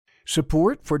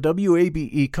Support for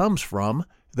WABE comes from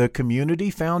the Community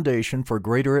Foundation for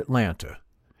Greater Atlanta.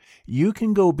 You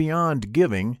can go beyond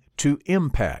giving to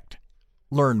impact.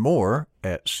 Learn more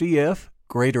at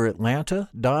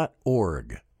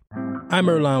cfgreateratlanta.org. I'm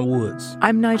Earlonne Woods.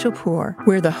 I'm Nigel Poor.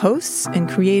 We're the hosts and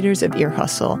creators of Ear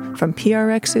Hustle from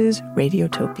PRX's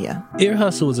Radiotopia. Ear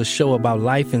Hustle is a show about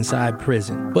life inside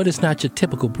prison, but it's not your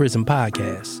typical prison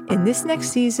podcast. In this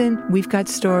next season, we've got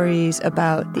stories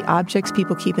about the objects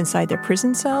people keep inside their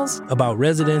prison cells, about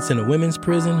residents in a women's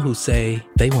prison who say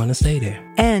they want to stay there,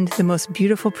 and the most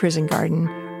beautiful prison garden.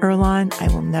 Earlonne, I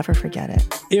will never forget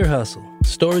it. Ear Hustle.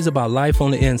 Stories about life on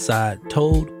the inside,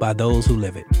 told by those who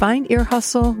live it. Find Ear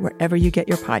Hustle wherever you get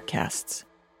your podcasts.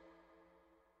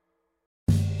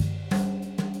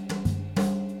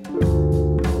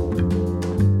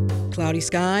 Cloudy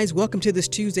skies. Welcome to this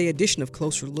Tuesday edition of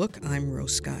Closer Look. I'm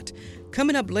Rose Scott.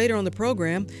 Coming up later on the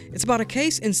program, it's about a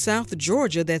case in South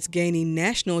Georgia that's gaining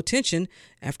national attention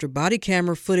after body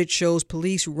camera footage shows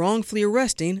police wrongfully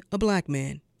arresting a black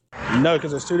man. No,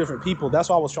 because there's two different people. That's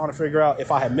why I was trying to figure out if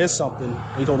I had missed something.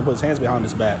 He told him to put his hands behind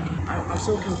his back. I'm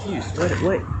so confused.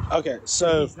 Wait. Okay,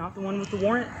 so... He's not the one with the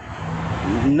warrant?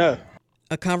 No.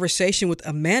 A conversation with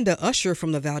Amanda Usher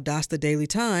from the Valdosta Daily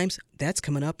Times. That's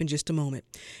coming up in just a moment.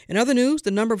 In other news,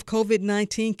 the number of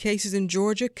COVID-19 cases in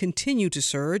Georgia continue to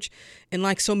surge. And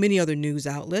like so many other news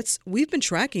outlets, we've been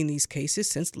tracking these cases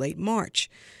since late March.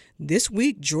 This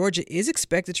week, Georgia is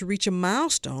expected to reach a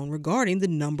milestone regarding the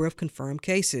number of confirmed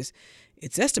cases.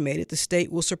 It's estimated the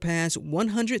state will surpass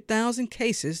 100,000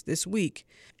 cases this week.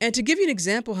 And to give you an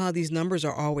example how these numbers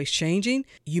are always changing,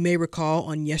 you may recall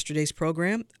on yesterday's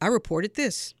program, I reported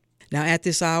this. Now, at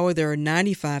this hour, there are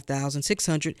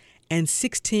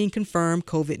 95,616 confirmed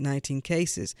COVID-19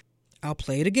 cases. I'll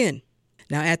play it again.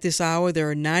 Now, at this hour, there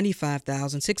are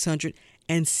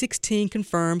 95,616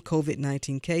 confirmed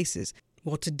COVID-19 cases.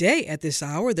 Well, today at this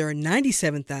hour, there are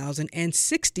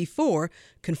 97,064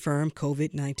 confirmed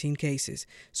COVID-19 cases.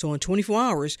 So in 24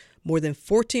 hours, more than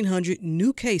 1,400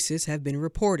 new cases have been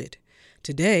reported.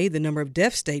 Today, the number of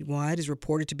deaths statewide is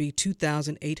reported to be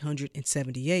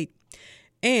 2,878,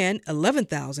 and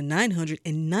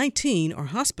 11,919 are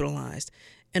hospitalized.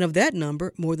 And of that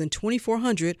number, more than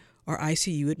 2,400 are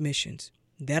ICU admissions.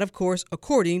 That, of course,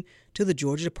 according to the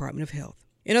Georgia Department of Health.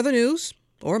 In other news,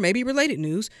 or maybe related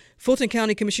news, Fulton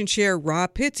County Commission Chair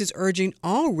Rob Pitts is urging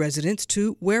all residents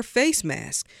to wear face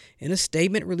masks. In a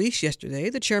statement released yesterday,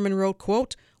 the chairman wrote,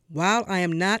 quote, "While I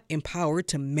am not empowered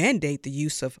to mandate the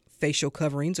use of facial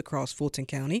coverings across Fulton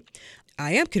County,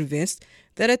 I am convinced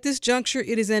that at this juncture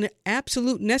it is an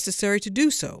absolute necessary to do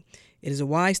so. It is a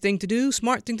wise thing to do,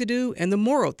 smart thing to do, and the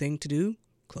moral thing to do,"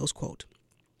 close quote.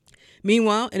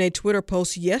 Meanwhile, in a Twitter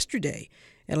post yesterday,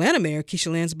 Atlanta Mayor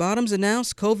Keisha Lance Bottoms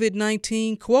announced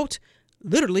COVID-19, quote,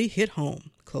 "literally hit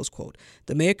home," close quote.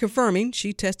 The mayor confirming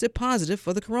she tested positive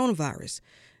for the coronavirus.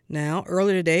 Now,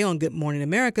 earlier today on Good Morning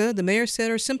America, the mayor said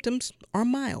her symptoms are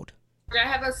mild. I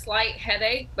have a slight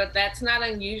headache, but that's not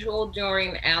unusual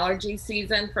during allergy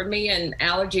season for me. And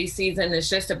allergy season is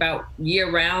just about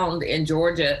year-round in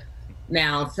Georgia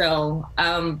now. So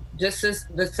just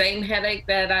the same headache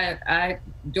that I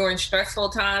during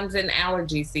stressful times in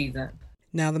allergy season.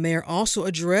 Now, the mayor also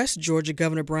addressed Georgia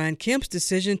Governor Brian Kemp's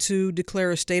decision to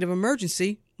declare a state of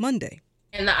emergency Monday.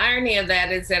 And the irony of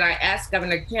that is that I asked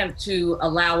Governor Kemp to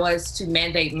allow us to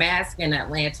mandate masks in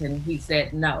Atlanta, and he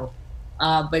said no.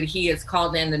 But he has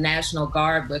called in the National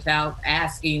Guard without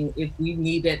asking if we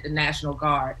needed the National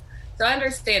Guard. So I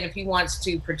understand if he wants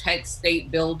to protect state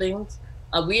buildings.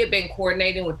 We have been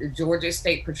coordinating with the Georgia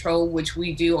State Patrol, which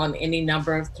we do on any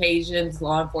number of occasions.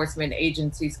 Law enforcement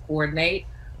agencies coordinate.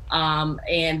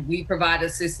 And we provide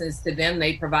assistance to them.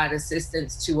 They provide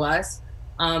assistance to us.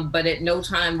 But at no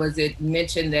time was it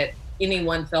mentioned that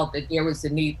anyone felt that there was a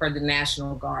need for the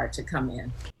National Guard to come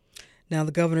in. Now,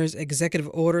 the governor's executive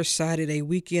order cited a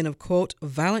weekend of, quote,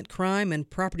 violent crime and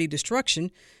property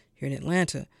destruction here in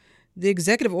Atlanta. The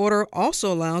executive order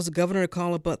also allows the governor to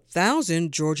call up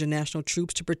 1,000 Georgia National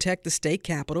troops to protect the state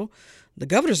capitol, the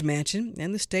governor's mansion,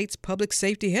 and the state's public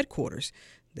safety headquarters.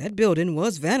 That building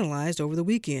was vandalized over the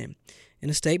weekend. In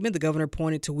a statement, the governor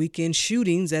pointed to weekend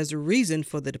shootings as the reason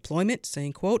for the deployment,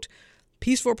 saying, quote,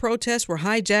 "Peaceful protests were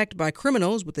hijacked by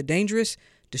criminals with a dangerous,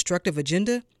 destructive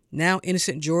agenda. Now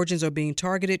innocent Georgians are being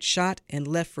targeted, shot, and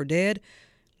left for dead.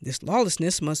 This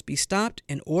lawlessness must be stopped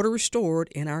and order restored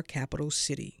in our capital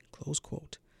city," close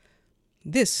quote.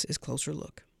 This is Closer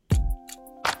Look.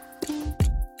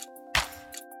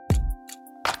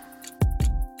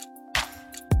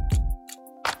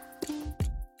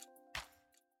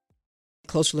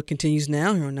 Closer Look continues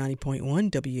now here on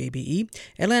 90.1 WABE,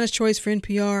 Atlanta's Choice for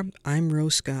NPR. I'm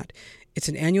Rose Scott. It's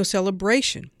an annual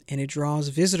celebration, and it draws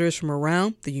visitors from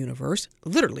around the universe,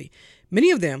 literally.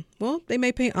 Many of them, well, they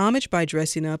may pay homage by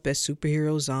dressing up as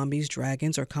superheroes, zombies,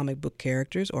 dragons, or comic book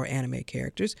characters or anime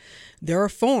characters. There are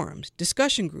forums,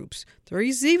 discussion groups. There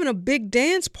is even a big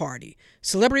dance party,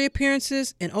 celebrity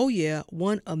appearances, and oh yeah,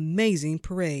 one amazing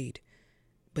parade.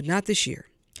 But not this year.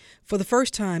 For the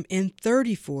first time in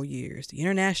 34 years, the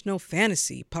International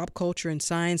Fantasy, Pop Culture, and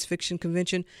Science Fiction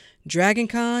Convention,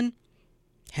 DragonCon,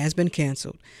 has been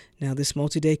canceled. Now, this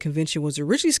multi-day convention was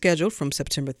originally scheduled from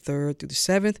September 3rd through the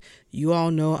 7th. You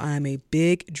all know I'm a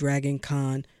big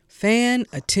DragonCon fan,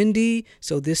 attendee,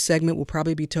 so this segment will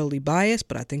probably be totally biased,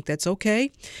 but I think that's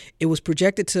okay. It was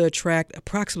projected to attract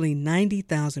approximately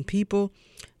 90,000 people,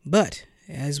 but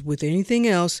as with anything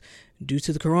else, due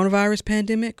to the coronavirus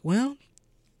pandemic, well,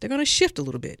 they're going to shift a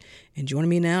little bit. And joining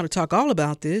me now to talk all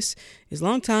about this is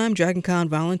longtime DragonCon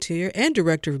volunteer and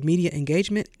Director of Media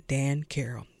Engagement, Dan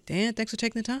Carroll. Dan, thanks for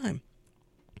taking the time.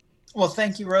 Well,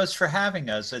 thank you, Rose, for having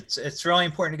us. It's really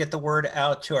important to get the word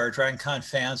out to our DragonCon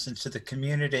fans and to the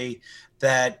community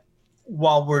that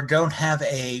while we don't have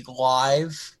a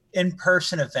live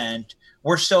in-person event,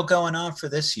 we're still going on for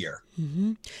this year.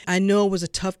 Mm-hmm. I know it was a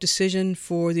tough decision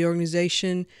for the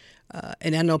organization.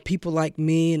 And I know people like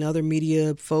me and other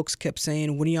media folks kept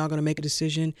saying, when are y'all going to make a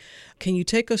decision? Can you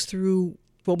take us through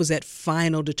what was that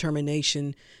final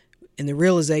determination and the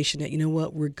realization that, you know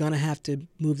what, we're going to have to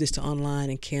move this to online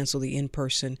and cancel the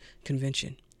in-person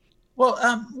convention?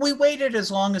 Well, we waited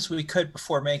as long as we could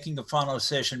before making a final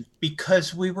decision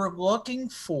because we were looking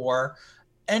for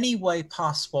any way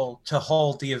possible to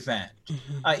hold the event.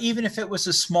 Mm-hmm. Even if it was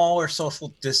a smaller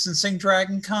social distancing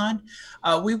DragonCon,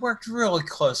 we worked really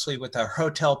closely with our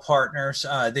hotel partners,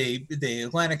 the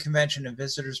Atlanta Convention and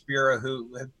Visitors Bureau,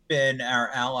 who have been our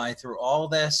ally through all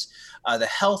this, the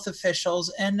health officials,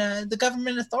 and the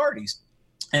government authorities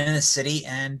in the city.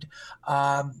 And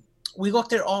we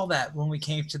looked at all that when we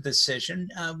came to the decision.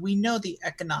 We know the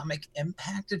economic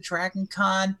impact of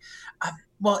DragonCon.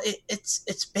 Well,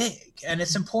 it's big and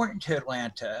it's important to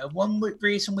Atlanta. One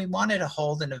reason we wanted to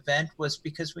hold an event was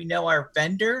because we know our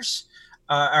vendors,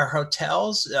 our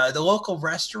hotels, the local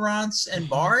restaurants and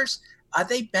bars,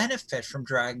 they benefit from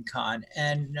DragonCon.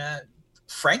 And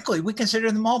frankly, we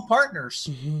consider them all partners.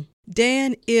 Mm-hmm.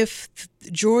 Dan, if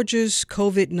Georgia's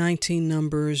COVID-19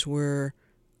 numbers were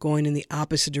going in the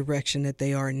opposite direction that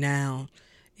they are now,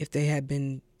 if they had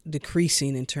been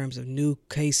decreasing in terms of new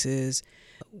cases,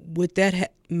 would that have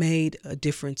made a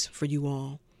difference for you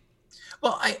all?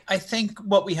 Well, I think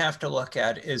what we have to look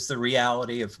at is the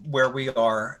reality of where we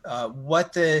are,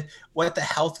 what the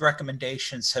health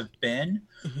recommendations have been,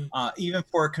 even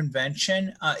for a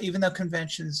convention, even though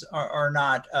conventions are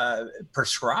not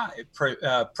prescribed,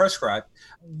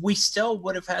 we still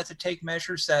would have had to take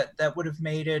measures that would have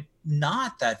made it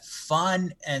not that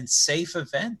fun and safe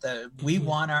event that we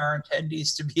want our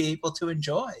attendees to be able to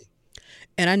enjoy.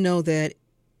 And I know that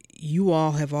you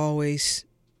all have always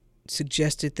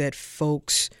suggested that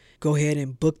folks go ahead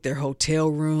and book their hotel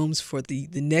rooms for the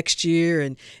next year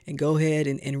and go ahead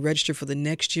and register for the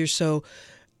next year. So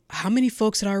how many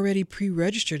folks had already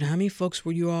pre-registered? How many folks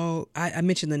were you all, I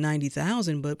mentioned the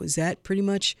 90,000, but was that pretty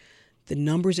much the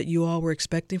numbers that you all were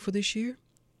expecting for this year?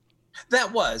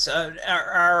 That was.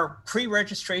 Our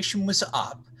pre-registration was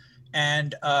up.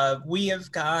 And we have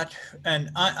got, and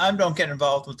I don't get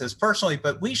involved with this personally,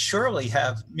 but we surely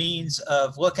have means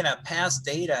of looking at past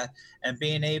data and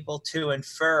being able to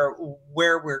infer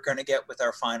where we're going to get with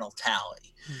our final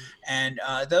tally. And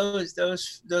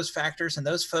those factors and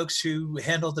those folks who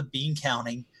handle the bean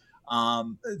counting,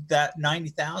 that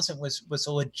 90,000 was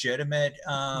a legitimate,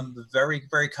 very,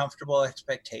 very comfortable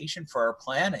expectation for our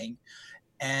planning.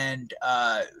 And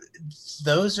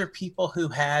those are people who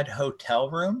had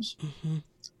hotel rooms.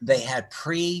 They had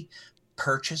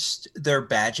pre-purchased their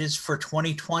badges for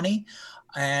 2020.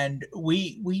 And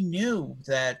we knew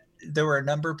that there were a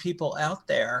number of people out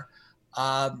there.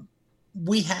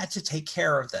 We had to take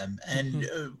care of them. And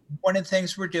one of the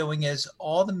things we're doing is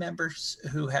all the members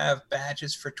who have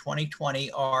badges for 2020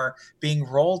 are being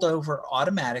rolled over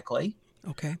automatically.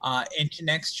 Into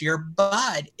next year.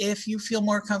 But if you feel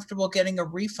more comfortable getting a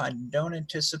refund and don't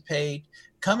anticipate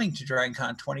coming to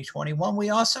DragonCon 2021, we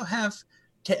also have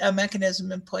a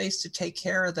mechanism in place to take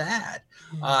care of that.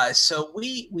 So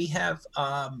we have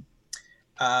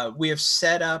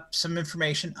set up some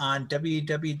information on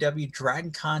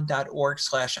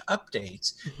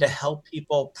www.dragoncon.org/updates to help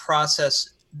people process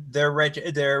their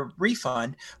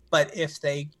refund. But if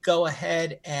they go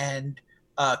ahead and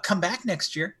come back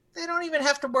next year, they don't even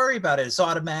have to worry about it. It's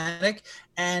automatic,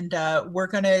 and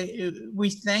we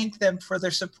thank them for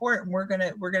their support, and we're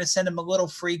gonna send them a little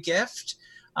free gift.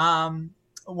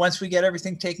 Once we get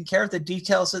everything taken care of. The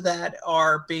details of that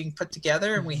are being put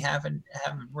together, and we haven't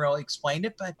really explained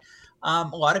it, but a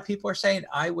lot of people are saying,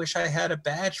 I wish I had a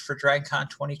badge for DragonCon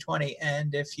 2020.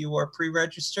 And if you are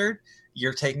pre-registered,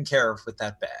 you're taken care of with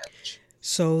that badge.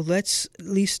 So let's at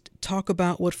least talk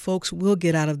about what folks will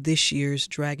get out of this year's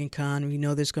DragonCon. We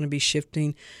know there's going to be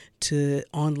shifting to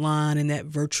online in that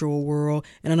virtual world.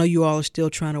 And I know you all are still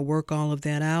trying to work all of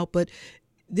that out, but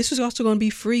this is also going to be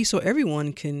free so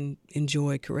everyone can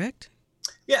enjoy, correct?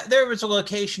 Yeah, there was a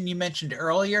location you mentioned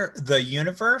earlier, the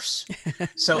universe.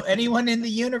 So anyone in the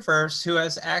universe who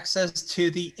has access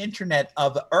to the Internet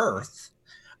of Earth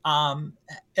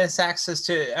has access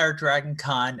to our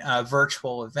DragonCon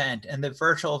virtual event. And the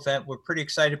virtual event we're pretty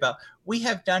excited about. We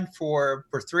have done for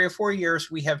 3 or 4 years,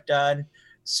 we have done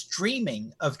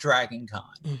streaming of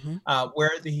DragonCon,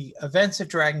 where the events at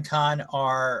DragonCon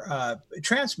are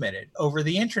transmitted over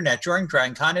the internet during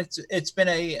DragonCon. It's been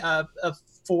a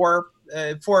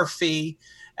for fee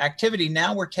activity.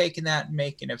 Now we're taking that and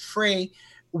making it free.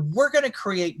 We're going to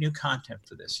create new content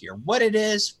for this year. What it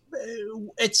is,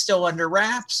 it's still under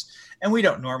wraps. And we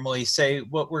don't normally say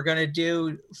what we're going to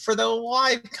do for the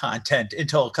live content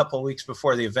until a couple of weeks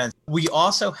before the event. We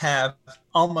also have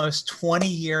almost 20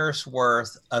 years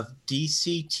worth of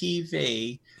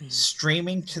DCTV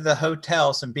streaming to the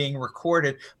hotels and being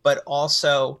recorded, but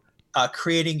also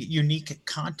creating unique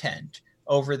content.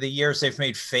 Over the years, they've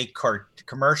made fake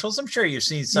commercials. I'm sure you've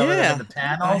seen some of them in the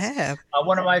panels. I have.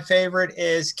 One of my favorite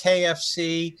is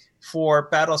KFC for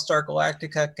Battlestar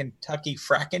Galactica Kentucky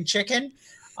Frackin' Chicken,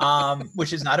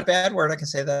 which is not a bad word. I can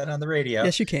say that on the radio.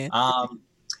 Yes, you can.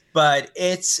 But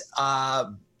it's a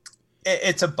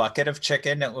bucket of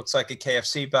chicken. It looks like a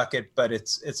KFC bucket, but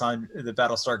it's on the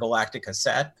Battlestar Galactica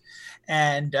set.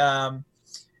 And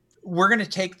we're going to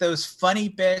take those funny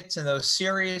bits and those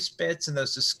serious bits and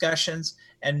those discussions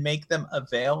and make them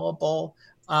available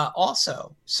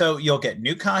also. So you'll get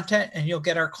new content and you'll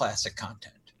get our classic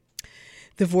content.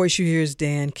 The voice you hear is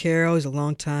Dan Carroll. He's a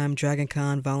longtime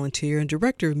DragonCon volunteer and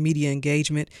director of media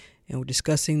engagement. And we're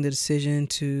discussing the decision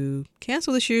to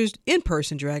cancel this year's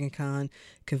in-person DragonCon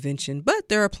convention. But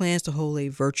there are plans to hold a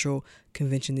virtual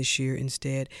convention this year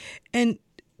instead. And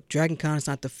DragonCon is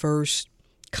not the first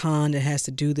con that has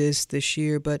to do this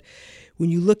year, but when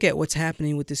you look at what's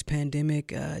happening with this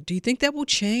pandemic, do you think that will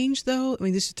change though? I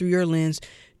mean, this is through your lens.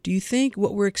 Do you think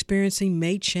what we're experiencing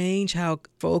may change how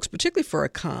folks, particularly for a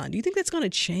con, do you think that's going to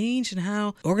change and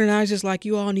how organizers like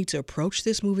you all need to approach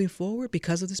this moving forward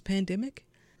because of this pandemic?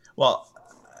 Well,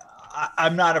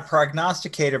 I'm not a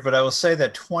prognosticator, but I will say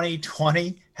that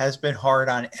 2020 has been hard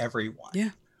on everyone. Yeah.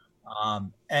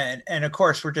 And of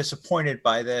course, we're disappointed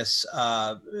by this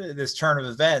turn of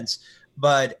events,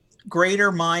 but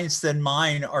greater minds than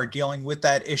mine are dealing with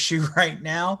that issue right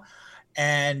now.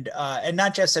 And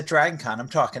not just at DragonCon, I'm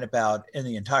talking about in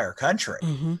the entire country,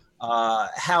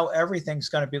 how everything's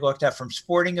going to be looked at, from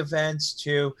sporting events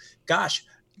to,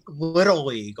 Little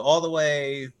League, all the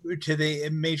way to the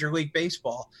Major League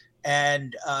Baseball.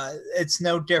 And it's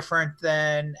no different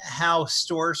than how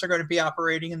stores are going to be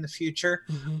operating in the future.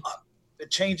 The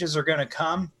changes are going to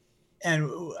come. And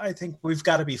I think we've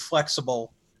got to be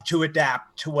flexible to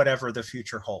adapt to whatever the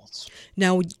future holds.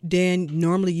 Now, Dan,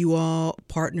 normally you all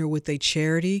partner with a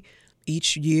charity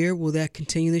each year. Will that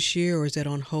continue this year, or is that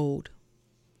on hold?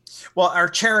 Well, our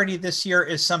charity this year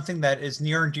is something that is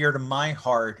near and dear to my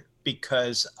heart,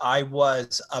 because I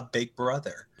was a big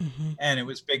brother, and it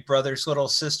was Big Brother's Little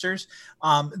Sisters.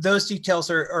 Those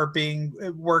details are being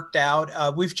worked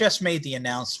out. We've just made the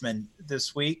announcement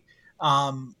this week,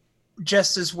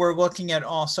 just as we're looking at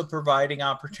also providing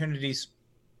opportunities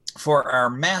for our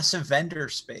massive vendor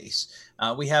space.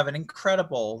 We have an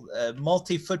incredible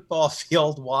multi-football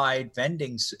field-wide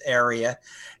vending area,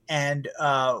 and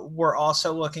we're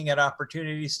also looking at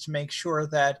opportunities to make sure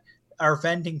that our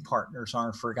vending partners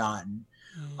aren't forgotten.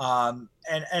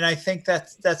 And I think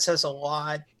that says a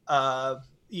lot.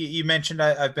 You mentioned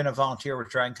I've been a volunteer with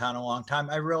DragonCon a long time.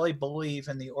 I really believe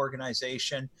in the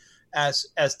organization as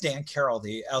Dan Carroll,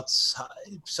 the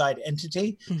outside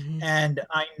entity. And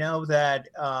I know that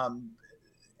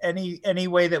any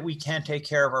way that we can take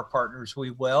care of our partners, we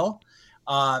will.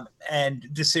 And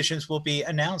decisions will be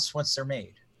announced once they're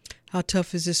made. How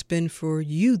tough has this been for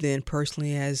you then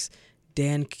personally, as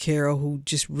Dan Carroll, who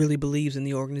just really believes in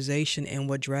the organization and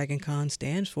what DragonCon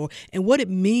stands for, and what it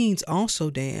means also,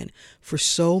 Dan, for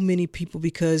so many people,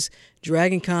 because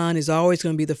DragonCon is always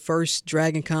going to be the first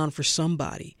DragonCon for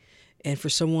somebody. And for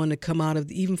someone to come out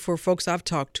of, even for folks I've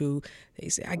talked to, they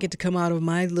say, I get to come out of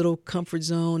my little comfort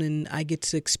zone and I get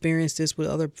to experience this with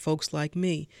other folks like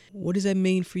me. What does that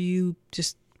mean for you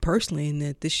just personally, in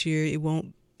that this year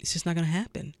it's just not going to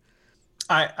happen?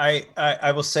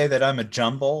 I will say that I'm a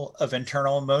jumble of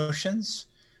internal emotions.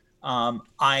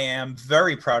 I am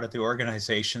very proud of the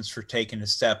organizations for taking the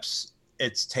steps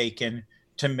it's taken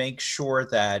to make sure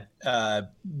that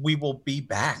we will be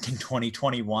back in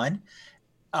 2021.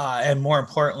 And more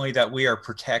importantly, that we are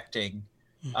protecting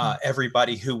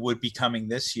everybody who would be coming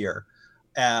this year.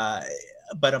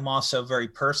 But I'm also very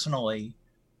personally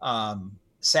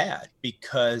sad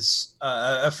because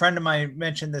a friend of mine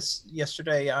mentioned this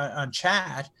yesterday on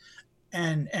chat,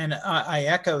 and I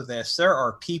echo this. There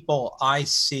are people I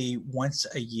see once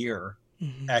a year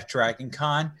at Dragon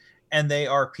Con, and they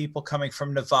are people coming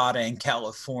from Nevada and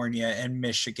California and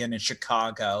Michigan and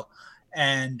Chicago,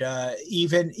 and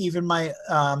even my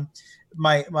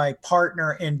my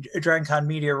partner in Dragon Con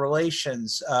Media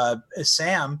Relations,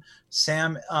 Sam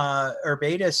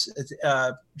Urbatus.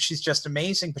 She's just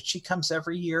amazing, but she comes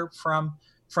every year from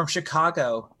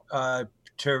Chicago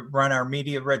to run our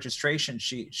media registration.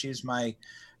 She's my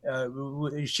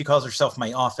she calls herself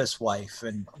my office wife,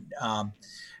 and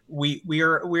we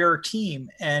are a team,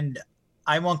 and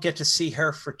I won't get to see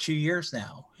her for 2 years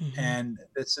now, and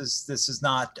this is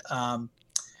not.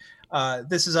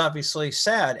 This is obviously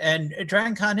sad, and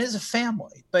Dragon Con is a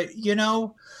family. But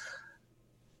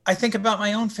I think about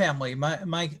my own family.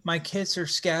 My kids are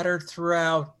scattered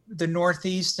throughout the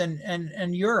Northeast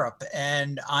and Europe,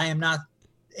 and I am not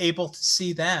able to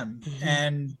see them.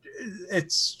 And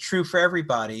it's true for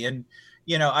everybody. And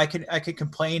I could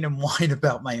complain and whine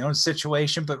about my own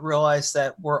situation, but realize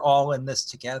that we're all in this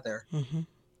together.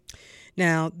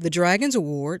 Now, the Dragons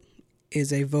Award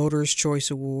is a Voters'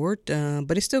 Choice Award,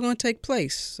 but it's still going to take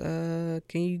place. Can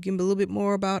you give me a little bit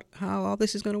more about how all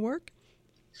this is going to work?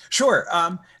 Sure.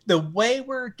 The way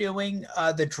we're doing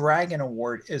the Dragon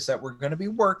Award is that we're going to be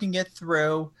working it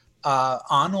through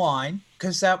online,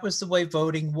 because that was the way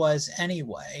voting was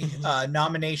anyway.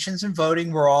 Nominations and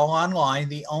voting were all online.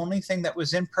 The only thing that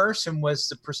was in person was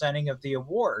the presenting of the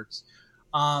awards.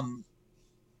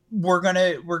 We're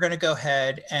gonna go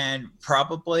ahead and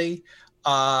probably.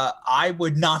 I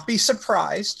would not be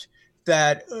surprised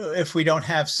that if we don't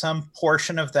have some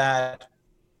portion of that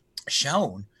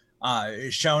shown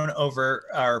over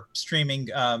our streaming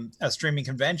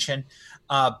convention.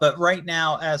 But right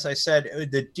now, as I said,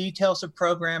 the details of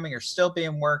programming are still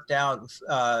being worked out.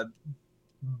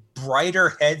 Brighter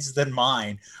heads than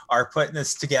mine are putting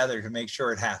this together to make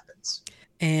sure it happens.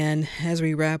 And as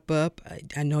we wrap up,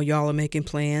 I know y'all are making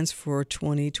plans for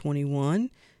 2021.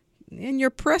 In your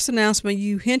press announcement,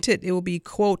 you hinted it will be,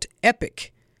 quote,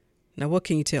 epic. Now, what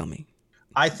can you tell me?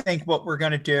 I think what we're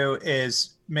going to do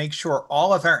is make sure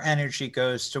all of our energy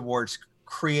goes towards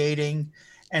creating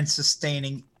and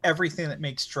sustaining everything that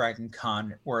makes Dragon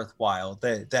Con worthwhile.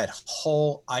 That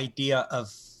whole idea of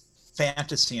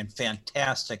fantasy and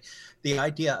fantastic, the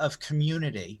idea of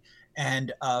community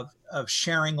and of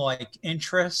sharing like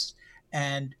interests.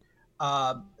 And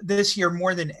this year,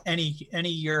 more than any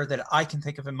year that I can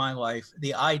think of in my life,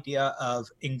 the idea of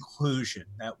inclusion,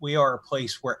 that we are a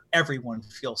place where everyone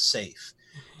feels safe.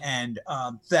 And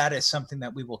that is something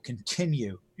that we will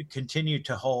continue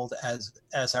to hold as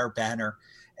our banner.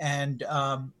 And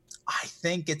I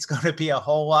think it's going to be a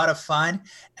whole lot of fun.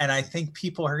 And I think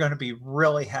people are going to be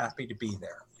really happy to be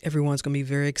there. Everyone's going to be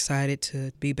very excited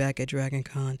to be back at Dragon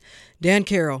Con. Dan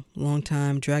Carroll,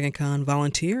 longtime Dragon Con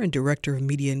volunteer and director of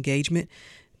media engagement.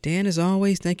 Dan, as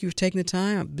always, thank you for taking the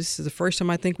time. This is the first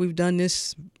time I think we've done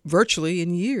this virtually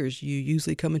in years. You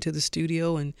usually come into the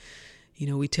studio and,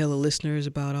 we tell the listeners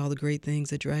about all the great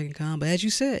things at Dragon Con. But as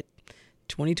you said,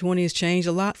 2020 has changed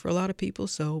a lot for a lot of people,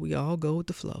 so we all go with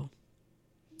the flow.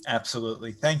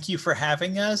 Absolutely. Thank you for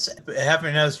having us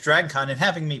Dragon Con, and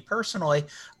having me personally.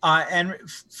 And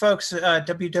folks,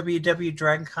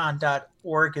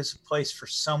 www.dragoncon.org is a place for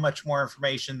so much more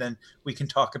information than we can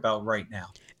talk about right now.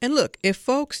 And look,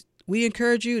 we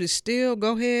encourage you to still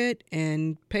go ahead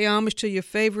and pay homage to your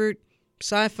favorite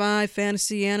sci-fi,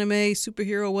 fantasy, anime,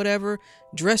 superhero, whatever.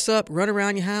 Dress up, run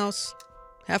around your house,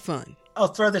 have fun. I'll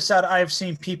throw this out. I have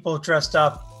seen people dressed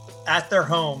up at their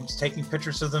homes, taking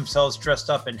pictures of themselves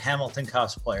dressed up in Hamilton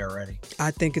cosplay already.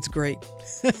 I think it's great.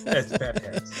 It's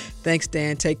fantastic. Thanks,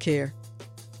 Dan. Take care.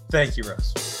 Thank you,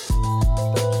 Rose.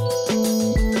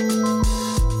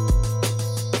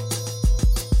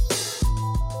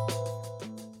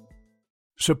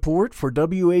 Support for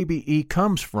WABE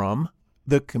comes from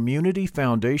the Community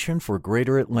Foundation for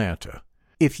Greater Atlanta.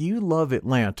 If you love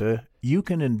Atlanta, you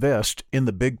can invest in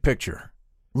the big picture.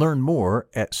 Learn more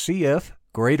at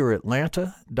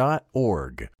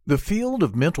cfgreateratlanta.org. The field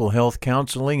of mental health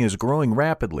counseling is growing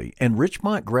rapidly, and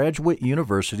Richmont Graduate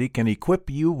University can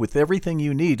equip you with everything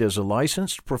you need as a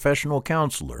licensed professional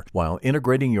counselor while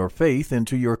integrating your faith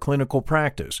into your clinical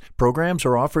practice. Programs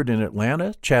are offered in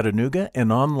Atlanta, Chattanooga,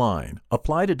 and online.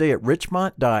 Apply today at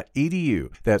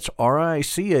richmont.edu. That's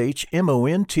richmont.edu.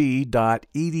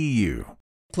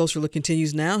 Closer Look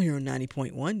continues now here on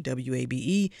 90.1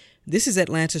 WABE. This is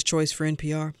Atlanta's Choice for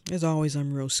NPR. As always,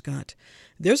 I'm Rose Scott.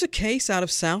 There's a case out of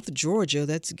South Georgia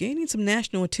that's gaining some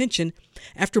national attention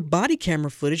after body camera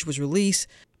footage was released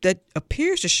that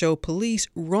appears to show police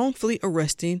wrongfully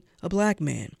arresting a black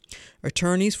man.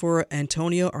 Attorneys for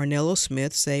Antonio Arnello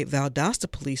Smith say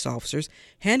Valdosta police officers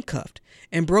handcuffed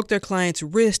and broke their client's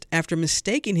wrist after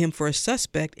mistaking him for a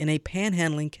suspect in a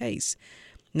panhandling case.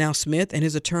 Now Smith and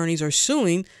his attorneys are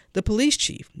suing the police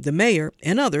chief, the mayor,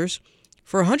 and others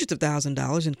for hundreds of thousands of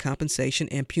dollars in compensation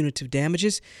and punitive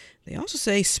damages. They also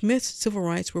say Smith's civil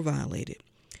rights were violated.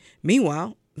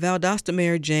 Meanwhile, Valdosta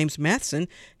Mayor James Matheson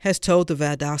has told the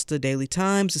Valdosta Daily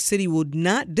Times the city will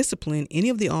not discipline any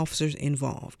of the officers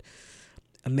involved.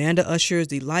 Amanda Usher is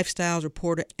the lifestyles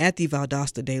reporter at the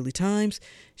Valdosta Daily Times.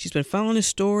 She's been following this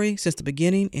story since the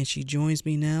beginning, and she joins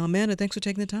me now. Amanda, thanks for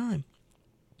taking the time.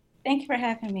 Thank you for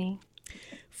having me.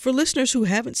 For listeners who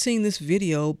haven't seen this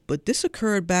video, but this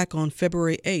occurred back on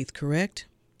February 8th, correct?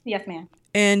 Yes, ma'am.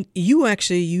 And you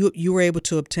actually, you were able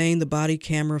to obtain the body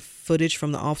camera footage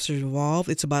from the officers involved.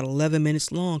 It's about 11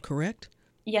 minutes long, correct?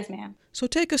 Yes, ma'am. So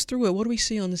take us through it. What do we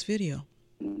see on this video?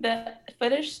 The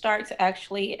footage starts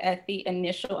actually at the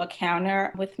initial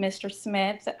encounter with Mr.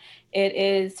 Smith. It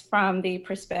is from the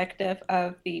perspective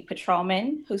of the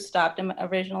patrolman who stopped him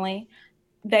originally.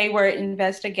 They were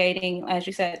investigating, as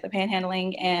you said, the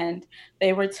panhandling, and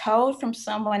they were told from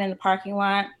someone in the parking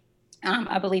lot,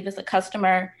 I believe it's a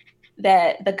customer,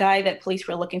 that the guy that police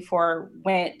were looking for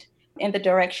went in the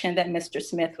direction that Mr.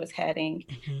 Smith was heading.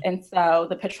 Mm-hmm. And so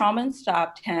the patrolman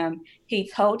stopped him. He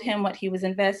told him what he was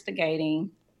investigating.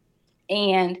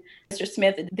 And Mr.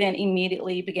 Smith then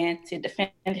immediately began to defend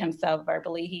himself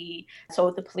verbally. He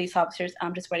told the police officers,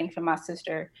 "I'm just waiting for my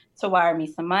sister to wire me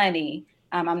some money.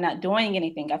 I'm not doing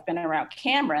anything. I've been around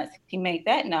cameras." He made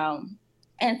that known.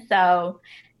 And so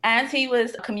as he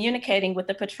was communicating with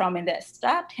the patrolman that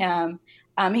stopped him,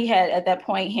 he had at that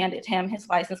point handed him his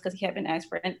license because he had been asked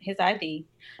for his ID.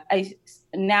 A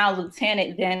now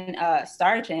lieutenant, then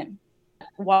sergeant,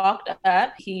 walked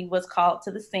up. He was called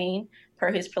to the scene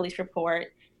per his police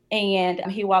report. And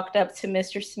he walked up to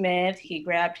Mr. Smith. He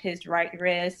grabbed his right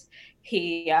wrist.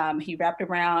 He wrapped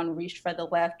around, reached for the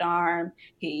left arm.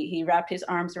 He wrapped his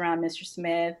arms around Mr.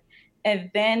 Smith.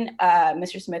 And then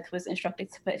Mr. Smith was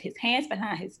instructed to put his hands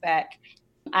behind his back.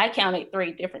 I counted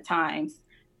 3 different times.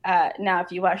 Now,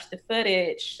 if you watch the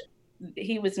footage,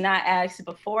 he was not asked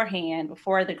beforehand,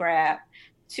 before the grab,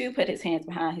 to put his hands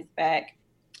behind his back.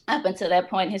 Up until that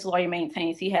point, his lawyer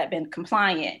maintains he had been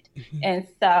compliant. Mm-hmm. And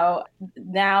so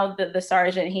now the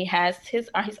sergeant, he has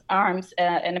his arms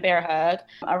in a bear hug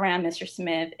around Mr.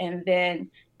 Smith. And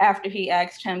then after he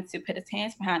asked him to put his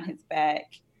hands behind his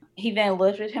back, he then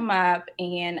lifted him up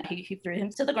and he threw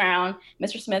him to the ground.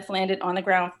 Mr. Smith landed on the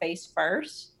ground face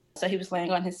first. So he was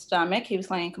laying on his stomach. He was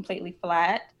laying completely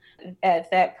flat. At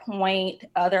that point,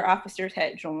 other officers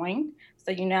had joined.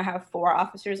 So you now have 4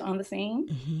 officers on the scene.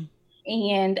 Mm-hmm.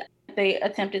 And they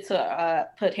attempted to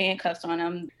put handcuffs on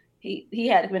him. He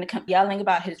had been yelling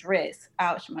about his wrist.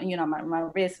 Ouch, my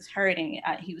wrist is hurting.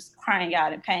 He was crying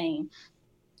out in pain.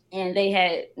 And they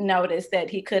had noticed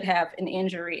that he could have an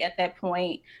injury at that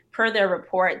point. Per their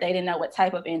report, they didn't know what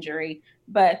type of injury,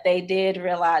 but they did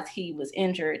realize he was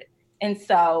injured. And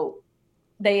so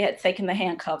they had taken the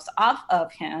handcuffs off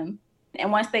of him.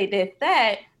 And once they did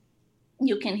that,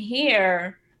 you can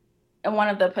hear one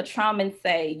of the patrolmen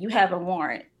say, "You have a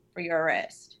warrant for your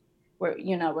arrest. We're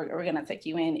going to take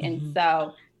you in." Mm-hmm. And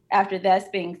so after that's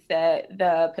being said,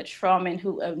 the patrolman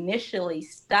who initially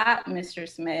stopped Mr.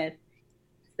 Smith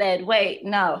said, "Wait,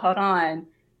 no, hold on.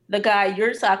 The guy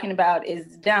you're talking about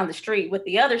is down the street with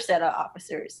the other set of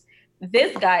officers.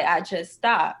 This guy I just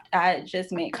stopped. I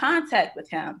just made contact with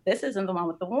him. This isn't the one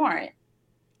with the warrant."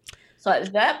 So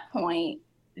at that point,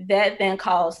 that then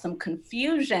caused some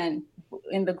confusion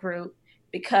in the group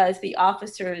because the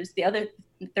officers, the other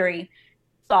 3,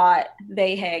 thought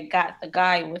they had got the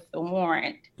guy with the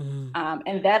warrant. Mm.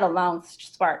 And that alone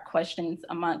sparked questions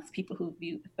amongst people who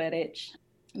viewed the footage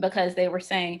because they were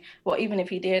saying, well, even if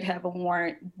he did have a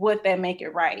warrant, would that make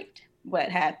it right? What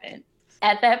happened?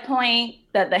 At that point,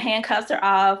 the handcuffs are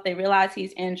off. They realize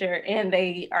he's injured, and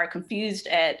they are confused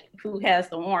at who has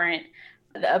the warrant.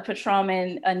 The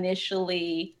patrolman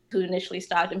who initially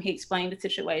stopped him, he explained the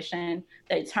situation.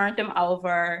 They turned him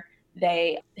over.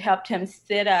 They helped him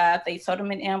sit up. They told him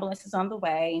an ambulance is on the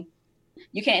way.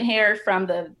 You can't hear from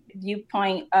the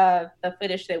viewpoint of the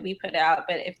footage that we put out,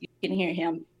 but if you can hear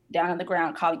him down on the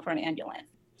ground calling for an ambulance.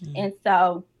 And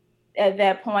so at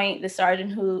that point, the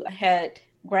sergeant who had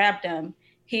grabbed him,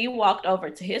 he walked over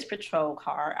to his patrol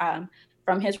car.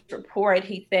 From his report,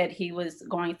 he said he was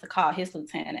going to call his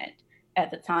lieutenant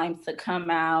at the time to come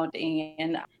out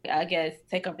and I guess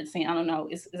take over the scene. I don't know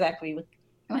exactly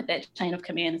what that chain of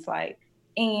command is like.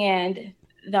 And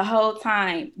the whole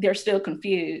time they're still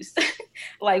confused.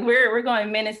 Like we're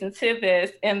going minutes into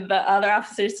this and the other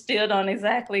officers still don't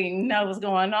exactly know what's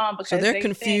going on. Because so they're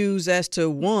confused as to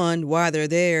one, why they're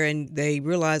there, and they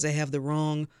realize they have the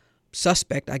wrong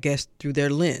suspect, I guess, through their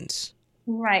lens.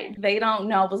 Right. They don't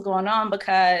know what's going on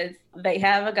because they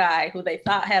have a guy who they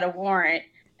thought had a warrant,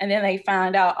 and then they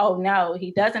found out, oh no,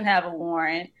 he doesn't have a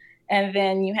warrant. And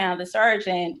then you have the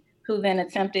sergeant who then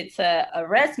attempted to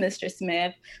arrest Mr.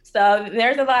 Smith. So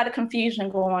there's a lot of confusion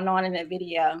going on in that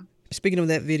video. Speaking of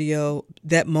that video,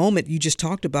 that moment you just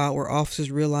talked about where officers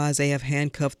realize they have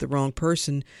handcuffed the wrong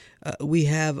person, we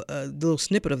have a little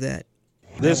snippet of that.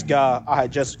 This guy, I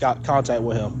had just got contact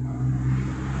with him.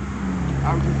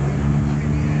 I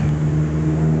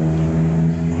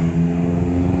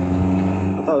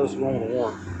thought it was wrong with the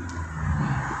warrant.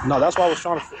 No, that's why I was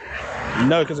trying to...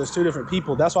 No, because it's two different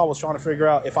people. That's why I was trying to figure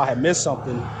out if I had missed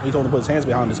something. He told him to put his hands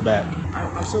behind his back.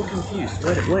 I'm so confused.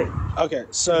 Wait. Okay,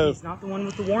 so... He's not the one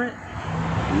with the warrant?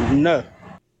 No.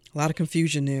 A lot of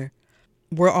confusion there.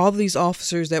 Were all these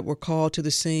officers that were called to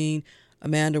the scene,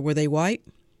 Amanda, were they white?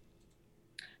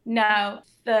 No,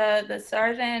 the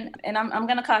sergeant, and I'm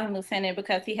going to call him lieutenant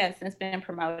because he has since been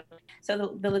promoted.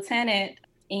 So the lieutenant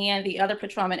and the other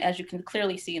patrolman, as you can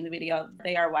clearly see in the video,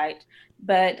 they are white.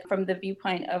 But from the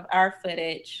viewpoint of our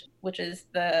footage, which is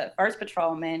the first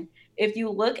patrolman, if you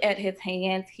look at his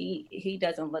hands, he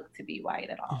doesn't look to be white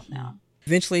at all now.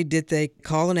 Eventually, did they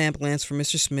call an ambulance for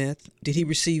Mr. Smith? Did he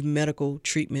receive medical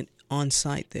treatment on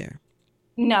site there?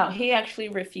 No, he actually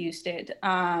refused it.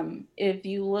 If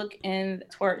you look in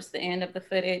towards the end of the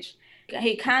footage,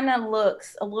 he kind of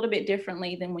looks a little bit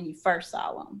differently than when you first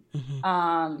saw him.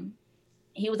 Mm-hmm.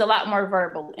 He was a lot more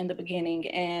verbal in the beginning,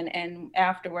 and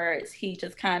afterwards he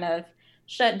just kind of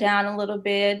shut down a little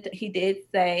bit. He did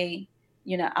say,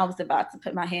 I was about to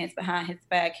put my hands behind his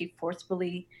back. He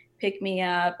forcefully picked me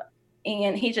up,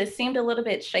 and he just seemed a little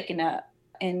bit shaken up,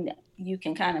 and you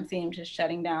can kind of see him just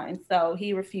shutting down. And so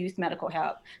he refused medical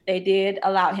help. They did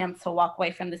allow him to walk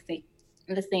away from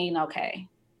the scene okay.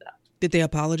 So. Did they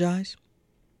apologize?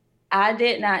 I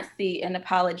did not see an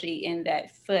apology in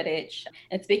that footage.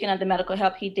 And speaking of the medical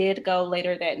help, he did go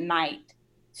later that night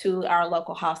to our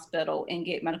local hospital and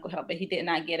get medical help, but he did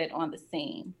not get it on the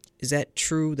scene. Is that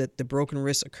true that the broken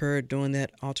wrist occurred during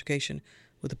that altercation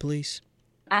with the police?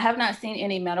 I have not seen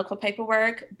any medical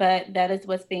paperwork, but that is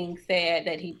what's being said,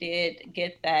 that he did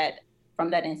get that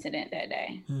from that incident that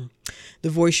day. The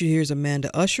voice you hear is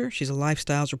Amanda Usher. She's a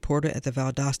lifestyles reporter at the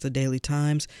Valdosta Daily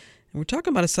Times. And we're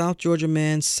talking about a South Georgia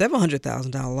man's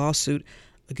 $700,000 lawsuit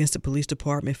against the police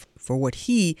department for what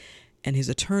he and his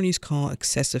attorneys call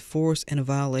excessive force and a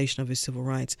violation of his civil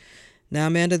rights. Now,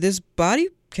 Amanda, this body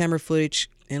camera footage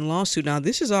and lawsuit, now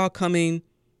this is all coming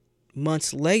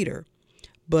months later,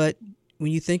 but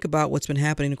when you think about what's been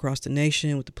happening across the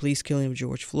nation with the police killing of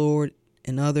George Floyd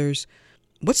and others,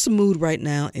 what's the mood right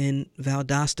now in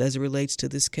Valdosta as it relates to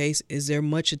this case? Is there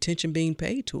much attention being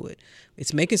paid to it?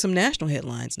 It's making some national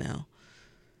headlines now.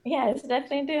 Yeah, it's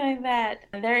definitely doing that.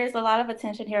 There is a lot of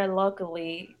attention here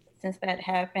locally since that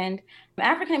happened.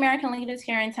 African-American leaders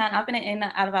here in town, I've been in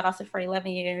and out of Valdosta for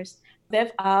 11 years.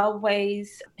 They've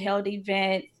always held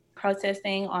events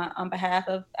protesting on behalf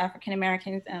of African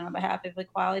Americans and on behalf of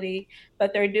equality,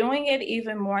 but they're doing it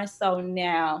even more so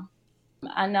now.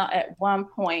 I know at one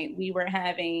point we were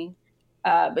having,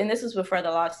 and this was before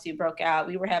the lawsuit broke out,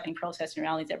 we were having protests and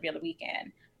rallies every other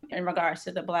weekend in regards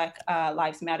to the Black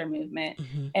Lives Matter movement.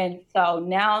 Mm-hmm. And so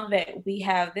now that we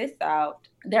have this out,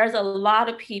 there's a lot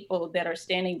of people that are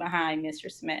standing behind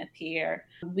Mr. Smith here.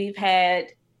 We've had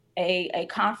a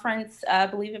conference, I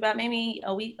believe about maybe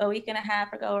a week and a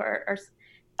half ago or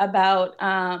about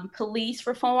police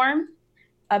reform,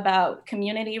 about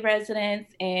community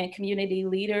residents and community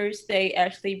leaders. They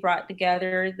actually brought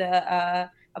together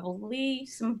I believe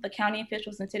some of the county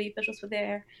officials and city officials were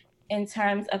there in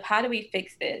terms of how do we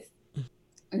fix this?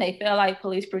 And they feel like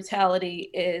police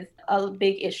brutality is a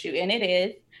big issue, and it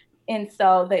is, And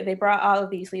so they brought all of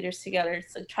these leaders together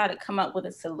to try to come up with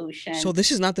a solution. So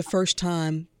this is not the first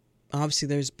time. Obviously,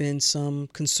 there's been some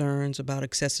concerns about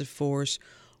excessive force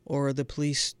or the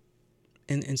police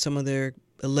and some of their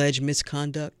alleged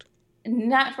misconduct.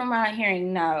 Not from my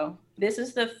hearing, no. This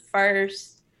is the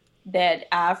first that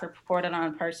I've reported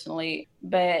on personally.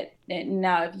 But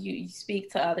no, if you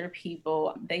speak to other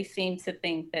people, they seem to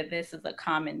think that this is a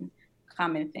common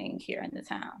thing here in the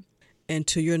town. And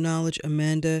to your knowledge,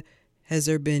 Amanda, has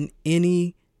there been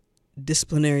any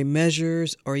disciplinary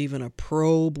measures or even a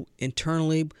probe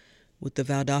internally with the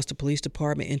Valdosta Police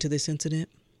Department into this incident?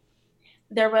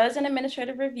 There was an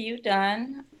administrative review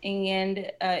done, and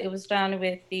it was done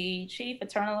with the chief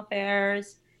internal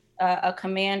affairs, a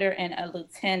commander, and a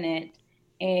lieutenant,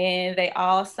 and they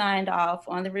all signed off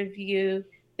on the review.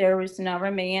 There was no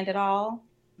remand at all.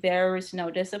 There was no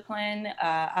discipline.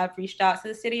 I've reached out to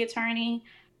the city attorney.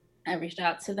 I reached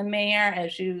out to the mayor.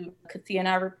 As you could see in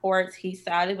our reports, he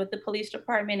sided with the police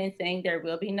department in saying there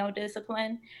will be no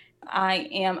discipline. I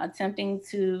am attempting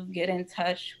to get in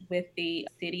touch with the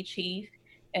city chief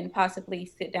and possibly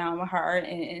sit down with her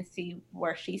and see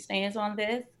where she stands on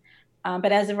this.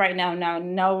 But as of right now,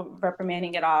 no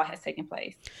reprimanding at all has taken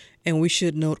place. And we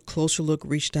should note, Closer Look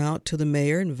reached out to the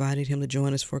mayor, invited him to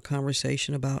join us for a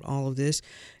conversation about all of this.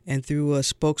 And through a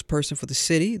spokesperson for the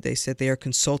city, they said they are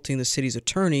consulting the city's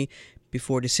attorney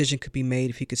before a decision could be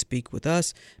made if he could speak with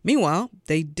us. Meanwhile,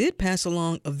 they did pass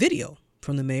along a video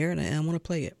from the mayor, and I want to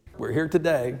play it. We're here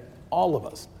today, all of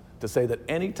us, to say that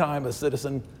any time a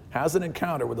citizen has an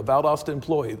encounter with a Valdosta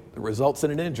employee that results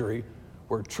in an injury,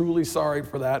 we're truly sorry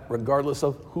for that, regardless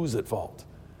of who's at fault.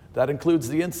 That includes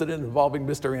the incident involving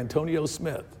Mr. Antonio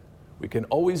Smith. We can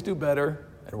always do better,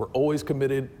 and we're always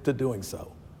committed to doing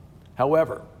so.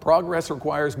 However, progress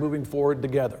requires moving forward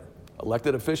together.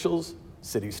 Elected officials,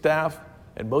 city staff,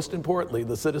 and most importantly,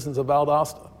 the citizens of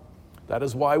Valdosta. That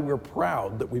is why we're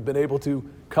proud that we've been able to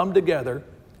come together,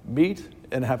 meet,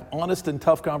 and have honest and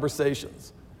tough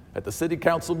conversations. At the City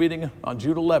Council meeting on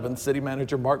June 11th, City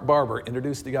Manager Mark Barber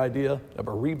introduced the idea of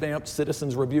a revamped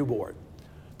Citizens Review Board.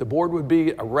 The board would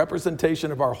be a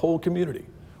representation of our whole community,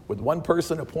 with one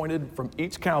person appointed from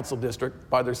each council district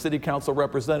by their city council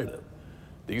representative.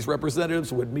 These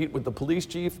representatives would meet with the police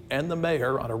chief and the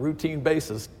mayor on a routine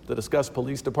basis to discuss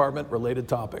police department related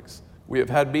topics. We have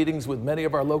had meetings with many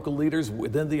of our local leaders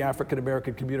within the African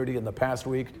American community in the past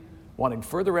week, wanting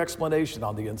further explanation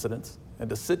on the incidents and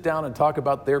to sit down and talk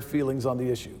about their feelings on the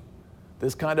issue.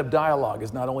 This kind of dialogue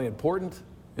is not only important,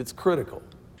 it's critical.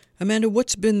 Amanda,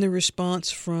 what's been the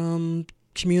response from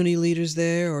community leaders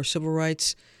there or civil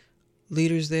rights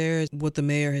leaders there? What the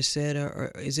mayor has said,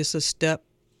 or is this a step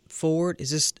forward?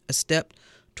 Is this a step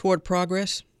toward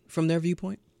progress from their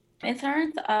viewpoint? In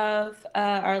terms of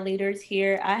our leaders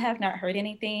here, I have not heard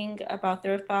anything about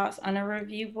their thoughts on a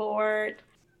review board.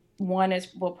 One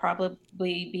will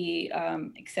probably be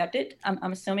accepted,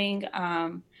 I'm assuming.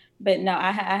 But no,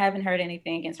 I haven't heard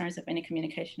anything in terms of any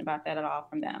communication about that at all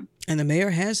from them. And the mayor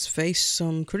has faced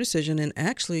some criticism and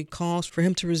actually calls for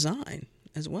him to resign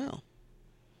as well.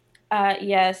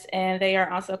 Yes, and they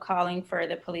are also calling for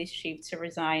the police chief to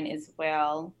resign as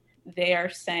well. They are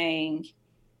saying,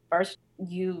 first,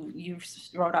 you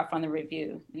wrote off on the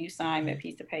review. You signed a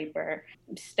piece of paper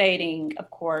stating, of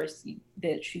course,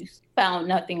 that you found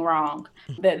nothing wrong.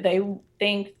 That they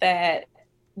think that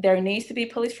there needs to be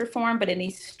police reform, but it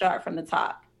needs to start from the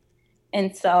top.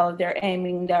 And so they're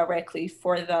aiming directly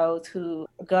for those who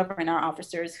govern our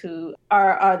officers, who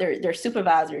are their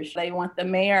supervisors. They want the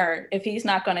mayor, if he's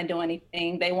not going to do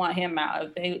anything, they want him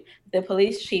out. If the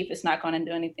police chief is not going to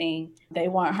do anything, they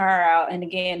want her out. And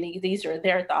again, these are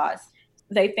their thoughts.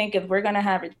 They think if we're going to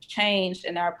have a change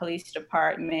in our police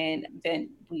department, then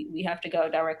we have to go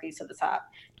directly to the top.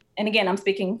 And again, I'm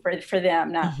speaking for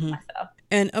them, not myself.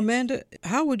 And Amanda,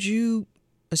 how would you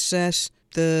assess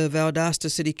the Valdosta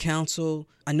City Council?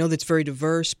 I know that's very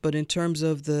diverse, but in terms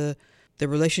of the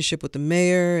relationship with the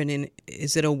mayor,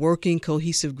 is it a working,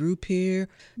 cohesive group here?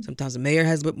 Sometimes the mayor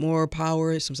has a bit more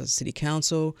power, sometimes the city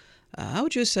council. How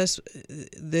would you assess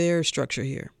their structure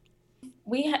here?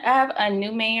 We have a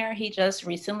new mayor. He just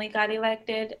recently got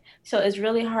elected. So it's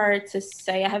really hard to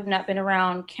say. I have not been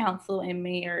around council and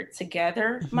mayor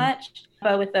together much.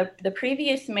 But with the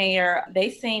previous mayor,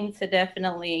 they seem to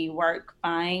definitely work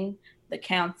fine. The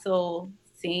council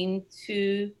seemed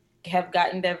to have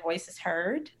gotten their voices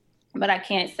heard. But I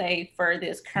can't say for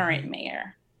this current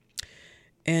mayor.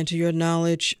 And to your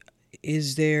knowledge,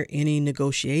 is there any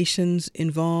negotiations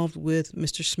involved with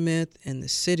Mr. Smith and the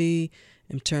city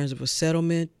in terms of a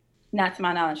settlement? Not to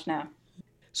my knowledge, no.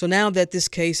 So now that this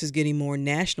case is getting more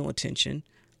national attention,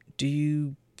 do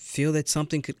you feel that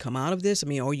something could come out of this? I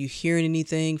mean, are you hearing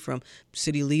anything from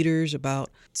city leaders about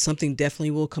something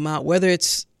definitely will come out, whether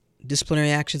it's disciplinary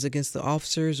actions against the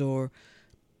officers or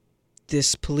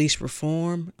this police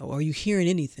reform? Or are you hearing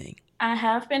anything? I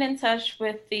have been in touch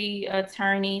with the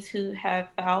attorneys who have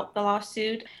filed the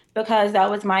lawsuit, because that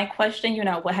was my question.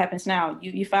 What happens now?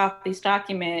 You filed these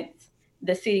documents,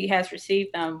 the city has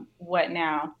received them, what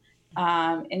now?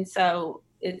 And so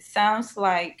it sounds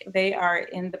like they are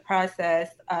in the process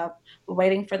of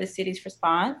waiting for the city's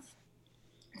response.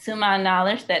 To my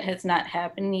knowledge, that has not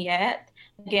happened yet.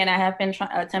 Again, I have been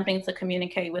attempting to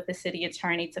communicate with the city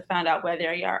attorney to find out where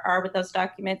they are with those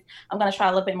documents. I'm going to try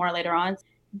a little bit more later on.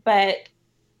 But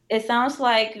it sounds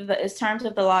like in terms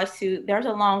of the lawsuit, there's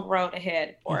a long road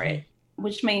ahead for it,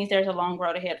 which means there's a long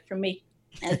road ahead for me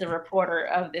as a reporter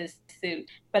of this suit.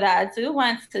 But I do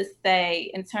want to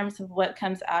say, in terms of what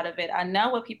comes out of it, I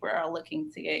know what people are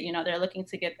looking to get. They're looking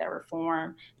to get that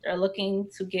reform. They're looking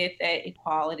to get that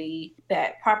equality,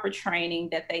 that proper training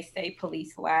that they say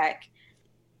police lack.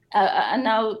 I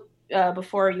know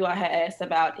before you all had asked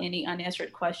about any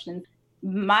unanswered questions.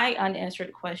 My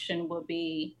unanswered question will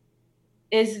be,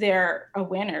 is there a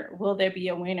winner? Will there be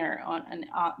a winner on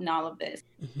all of this?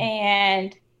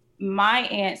 And my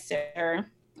answer, I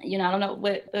don't know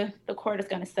what the court is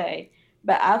going to say,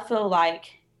 but I feel like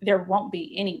there won't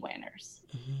be any winners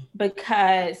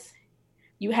because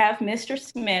you have Mr.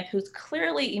 Smith, who's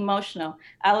clearly emotional.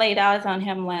 I laid eyes on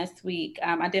him last week.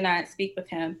 I did not speak with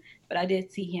him, but I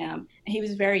did see him, and he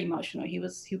was very emotional. He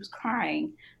was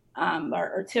crying.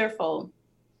 Or tearful.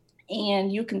 And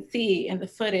you can see in the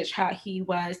footage how he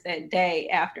was that day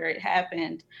after it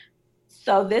happened.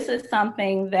 So this is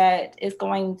something that is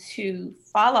going to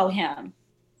follow him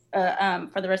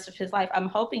for the rest of his life. I'm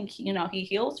hoping, he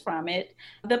heals from it.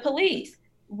 The police,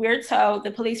 we're told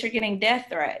the police are getting death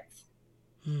threats.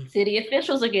 City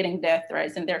officials are getting death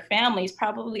threats, and their families,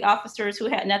 probably officers who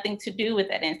had nothing to do with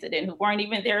that incident, who weren't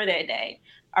even there that day,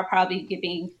 are probably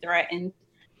being threatened.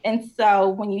 And so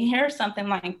when you hear something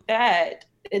like that,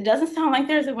 it doesn't sound like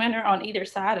there's a winner on either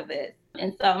side of it.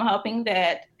 And so I'm hoping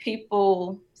that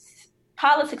people,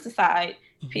 politics aside,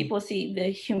 people see the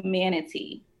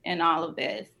humanity in all of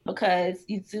this, because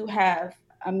you do have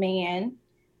a man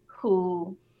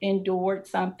who endured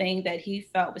something that he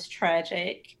felt was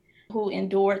tragic, who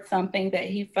endured something that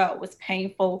he felt was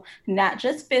painful, not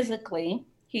just physically.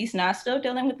 He's not still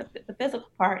dealing with the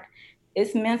physical part.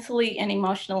 It's mentally and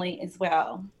emotionally as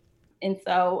well. And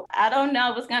so I don't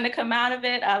know what's going to come out of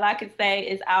it. All I can say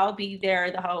is I'll be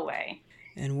there the whole way.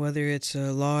 And whether it's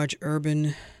a large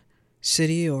urban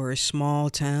city or a small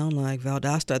town like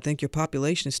Valdosta, I think your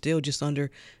population is still just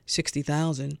under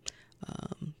 60,000.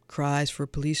 Cries for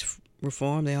police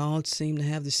reform, they all seem to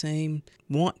have the same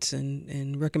wants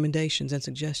and recommendations and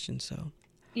suggestions. So,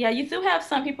 yeah, you do have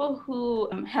some people who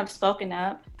have spoken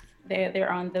up.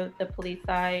 They're on the police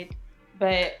side,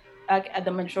 but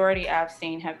the majority I've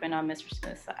seen have been on Mr.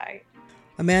 Smith's side.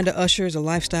 Amanda Usher is a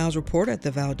lifestyles reporter at the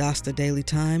Valdosta Daily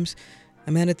Times.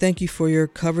 Amanda, thank you for your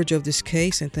coverage of this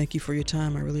case, and thank you for your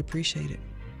time. I really appreciate it.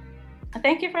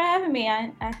 Thank you for having me.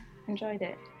 I enjoyed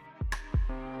it.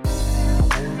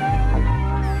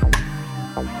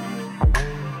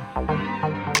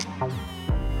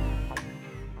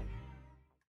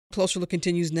 Closer Look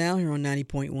continues now here on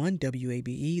 90.1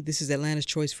 WABE. This is Atlanta's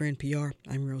Choice for NPR.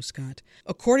 I'm Rose Scott.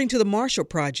 According to the Marshall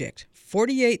Project,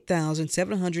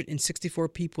 48,764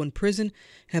 people in prison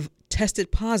have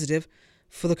tested positive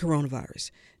for the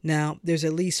coronavirus. Now, there's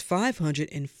at least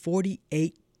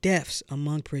 548 deaths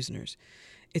among prisoners.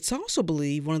 It's also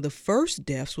believed one of the first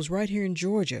deaths was right here in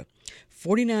Georgia.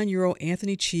 49-year-old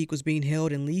Anthony Cheek was being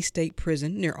held in Lee State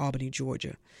Prison near Albany,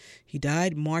 Georgia. He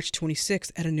died March 26th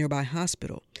at a nearby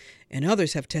hospital, and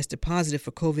others have tested positive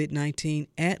for COVID-19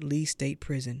 at Lee State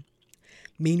Prison.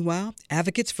 Meanwhile,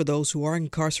 advocates for those who are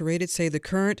incarcerated say the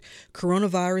current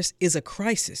coronavirus is a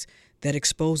crisis that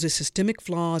exposes systemic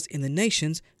flaws in the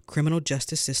nation's criminal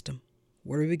justice system.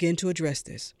 Where do we begin to address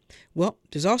this? Well,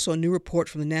 there's also a new report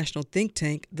from the national think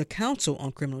tank, the Council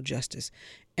on Criminal Justice,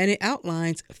 and it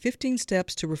outlines 15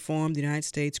 steps to reform the United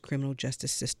States criminal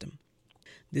justice system.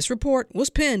 This report was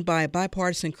penned by a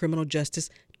bipartisan criminal justice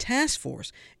task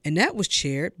force, and that was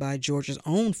chaired by Georgia's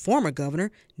own former governor,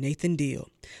 Nathan Deal.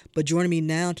 But joining me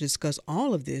now to discuss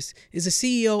all of this is the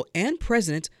CEO and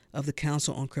president of the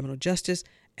Council on Criminal Justice,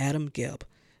 Adam Gelb.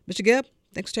 Mr. Gelb,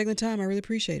 thanks for taking the time. I really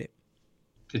appreciate it.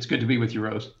 It's good to be with you,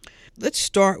 Rose. Let's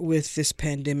start with this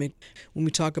pandemic when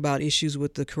we talk about issues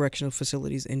with the correctional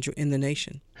facilities in the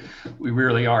nation. We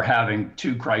really are having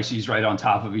two crises right on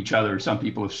top of each other. Some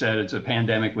people have said it's a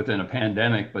pandemic within a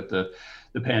pandemic, but the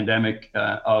the pandemic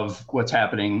of what's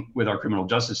happening with our criminal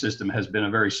justice system has been a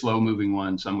very slow moving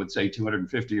one. Some would say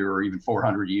 250 or even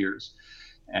 400 years.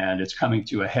 And it's coming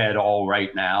to a head all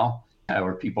right now,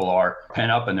 where people are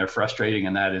pent up and they're frustrating,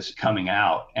 and that is coming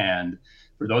out. And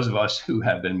for those of us who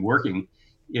have been working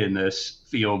in this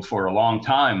field for a long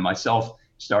time, myself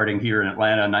starting here in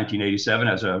Atlanta in 1987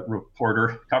 as a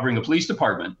reporter covering the police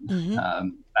department,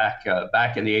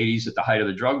 back in the 80s at the height of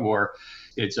the drug war,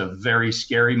 it's a very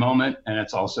scary moment, and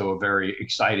it's also a very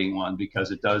exciting one,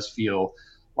 because it does feel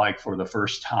like for the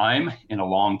first time in a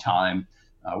long time,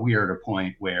 we are at a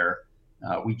point where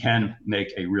we can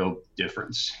make a real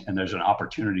difference, and there's an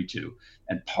opportunity to.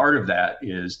 And part of that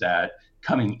is that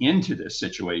coming into this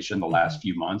situation the last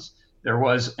few months, there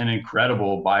was an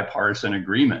incredible bipartisan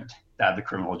agreement that the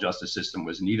criminal justice system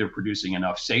was neither producing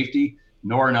enough safety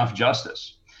nor enough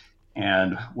justice.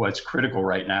 And what's critical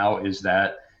right now is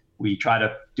that we try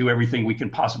to do everything we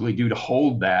can possibly do to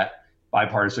hold that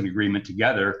bipartisan agreement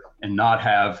together and not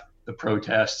have the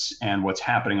protests and what's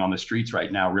happening on the streets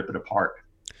right now rip it apart.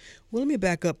 Well, let me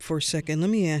back up for a second. Let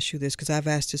me ask you this, because I've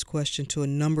asked this question to a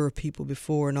number of people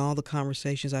before in all the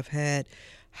conversations I've had.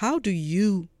 How do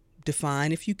you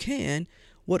define, if you can,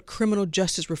 what criminal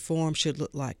justice reform should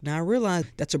look like? Now, I realize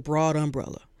that's a broad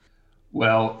umbrella.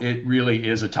 Well, it really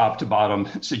is a top to bottom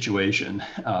situation.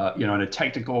 In a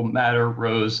technical matter,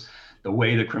 Rose, the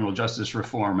way the criminal justice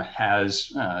reform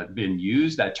has been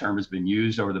used, that term has been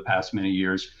used over the past many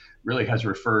years, really has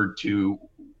referred to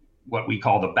what we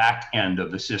call the back end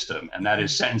of the system, and that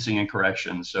is sentencing and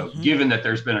corrections. So given that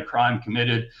there's been a crime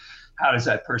committed, how does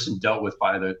that person dealt with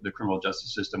by the criminal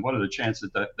justice system? What are the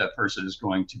chances that that person is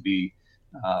going to be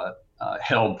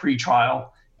held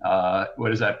pre-trial?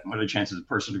 What are the chances the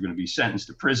person is going to be sentenced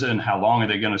to prison? How long are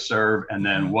they going to serve? And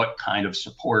then what kind of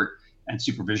support and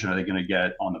supervision are they going to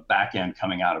get on the back end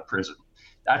coming out of prison?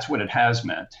 That's what it has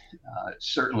meant.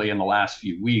 Certainly in the last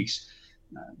few weeks,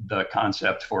 the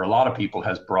concept for a lot of people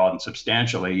has broadened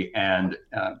substantially and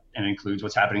includes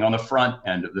what's happening on the front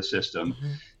end of the system,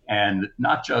 and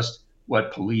not just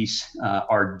what police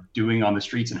are doing on the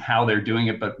streets and how they're doing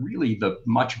it, but really the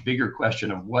much bigger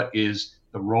question of what is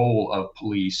the role of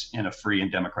police in a free and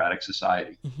democratic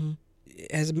society.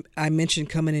 As I mentioned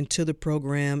coming into the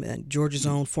program, Georgia's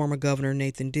own former governor,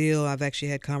 Nathan Deal, I've actually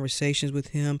had conversations with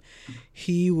him.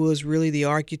 He was really the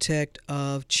architect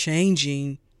of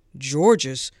changing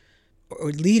Georgia's,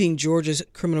 or leading Georgia's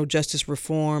criminal justice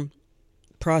reform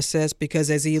process,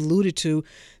 because as he alluded to,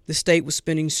 the state was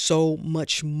spending so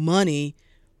much money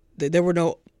that there were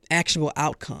no actionable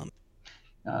outcome.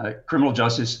 Criminal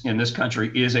justice in this country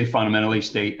is a fundamentally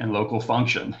state and local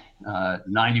function.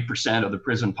 90% of the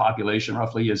prison population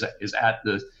roughly is at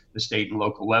the state and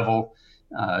local level.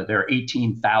 There are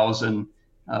 18,000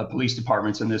 police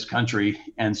departments in this country.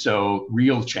 And so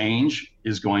real change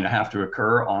is going to have to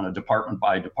occur on a department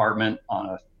by department, on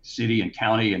a city and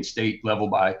county and state level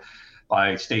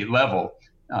by state level.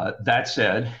 That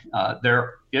said,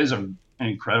 there is an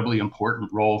incredibly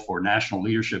important role for national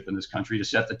leadership in this country to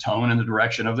set the tone and the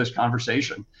direction of this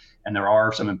conversation. And there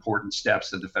are some important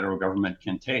steps that the federal government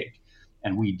can take.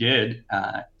 And we did,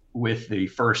 with the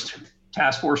first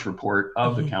task force report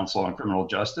of the Council on Criminal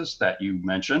Justice that you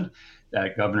mentioned,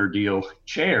 that Governor Deal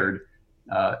chaired,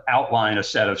 outline a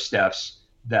set of steps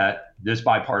that this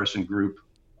bipartisan group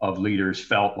of leaders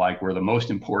felt like were the most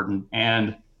important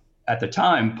and, at the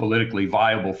time, politically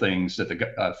viable things that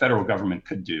the federal government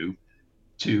could do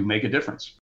to make a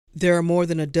difference. There are more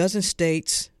than a dozen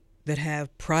states that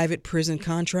have private prison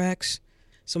contracts.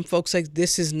 Some folks say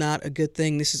this is not a good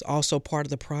thing. This is also part of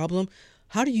the problem.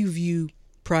 How do you view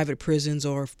private prisons,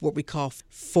 or what we call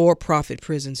for-profit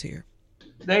prisons here?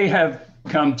 They have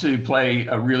come to play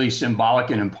a really symbolic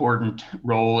and important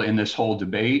role in this whole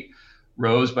debate,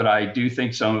 Rose, but I do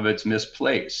think some of it's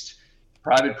misplaced.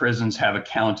 Private prisons have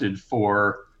accounted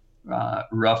for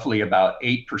roughly about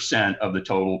 8% of the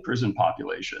total prison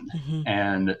population.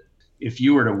 And if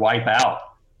you were to wipe out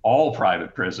all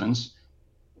private prisons,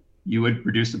 you would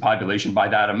reduce the population by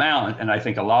that amount. And I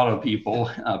think a lot of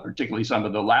people, particularly some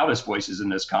of the loudest voices in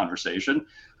this conversation,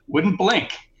 wouldn't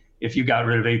blink if you got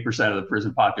rid of 8% of the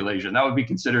prison population. That would be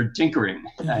considered tinkering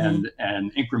and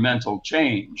incremental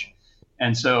change.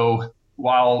 And so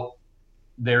while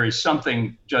there is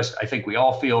something just, I think we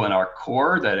all feel in our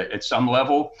core that at some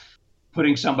level,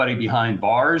 putting somebody behind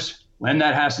bars, when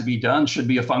that has to be done, should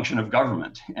be a function of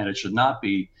government. And it should not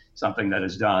be something that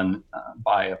is done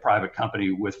by a private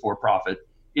company with for-profit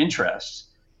interests.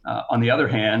 On the other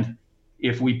hand,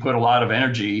 if we put a lot of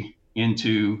energy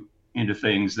into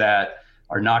things that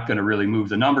are not going to really move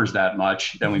the numbers that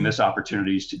much, then we miss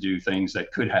opportunities to do things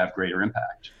that could have greater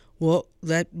impact. Well,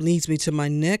 that leads me to my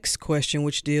next question,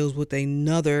 which deals with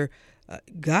another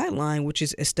guideline, which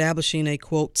is establishing a,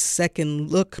 quote,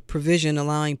 second look provision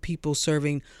allowing people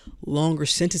serving longer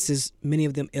sentences, many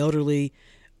of them elderly,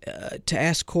 to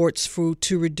ask courts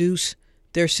to reduce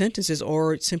their sentences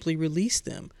or simply release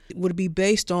them. Would it be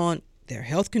based on their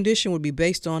health condition? Would it be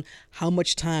based on how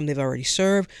much time they've already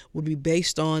served? Would it be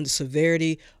based on the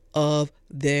severity of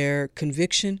their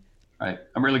conviction? Right.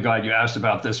 I'm really glad you asked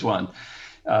about this one,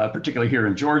 particularly here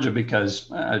in Georgia,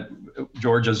 because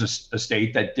Georgia's a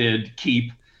state that did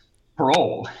keep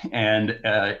parole. And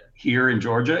here in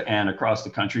Georgia and across the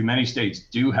country, many states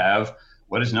do have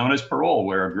what is known as parole,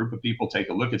 where a group of people take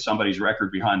a look at somebody's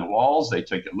record behind the walls. They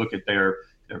take a look at their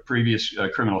previous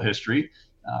criminal history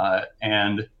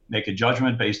and make a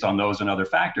judgment based on those and other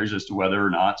factors as to whether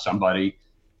or not somebody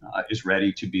is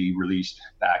ready to be released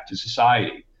back to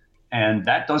society. And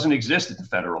that doesn't exist at the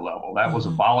federal level. That was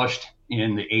abolished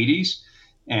in the 80s.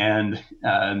 And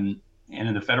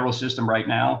in the federal system right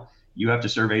now, you have to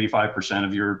serve 85%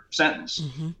 of your sentence.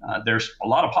 There's a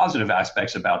lot of positive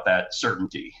aspects about that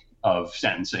certainty of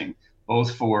sentencing,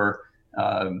 both for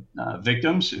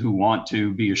victims who want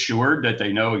to be assured that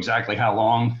they know exactly how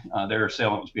long their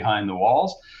assailant was behind the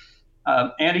walls,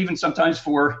 and even sometimes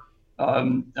for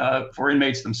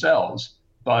inmates themselves.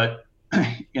 But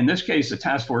in this case, the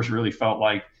task force really felt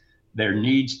like there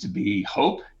needs to be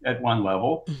hope at one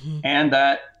level, and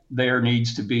that there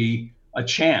needs to be a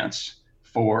chance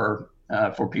for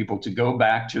people to go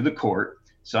back to the court,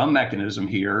 some mechanism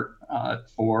here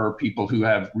for people who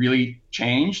have really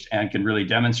changed and can really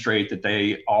demonstrate that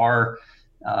they are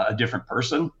a different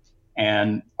person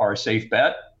and are a safe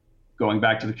bet, going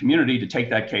back to the community to take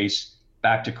that case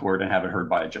back to court and have it heard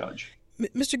by a judge.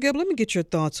 Mr. Gibb, let me get your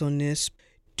thoughts on this.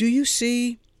 Do you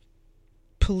see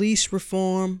police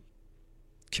reform,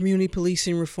 community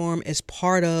policing reform as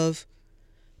part of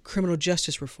criminal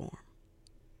justice reform?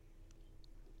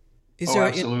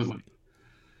 Absolutely.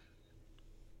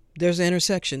 There's an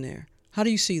intersection there. How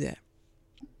do you see that?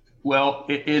 Well,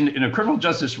 in a criminal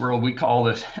justice world, we call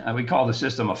the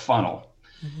system a funnel.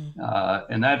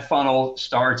 And that funnel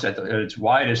starts at its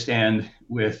widest end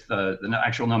with the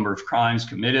actual number of crimes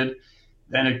committed.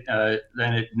 Then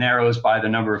it narrows by the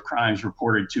number of crimes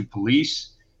reported to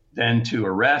police, then to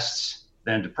arrests,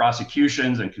 then to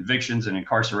prosecutions and convictions and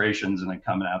incarcerations, and then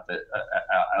coming out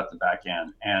the back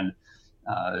end. And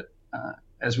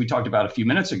as we talked about a few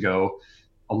minutes ago,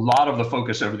 a lot of the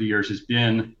focus over the years has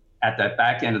been at that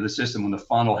back end of the system when the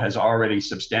funnel has already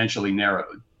substantially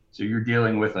narrowed. So you're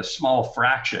dealing with a small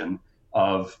fraction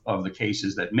of the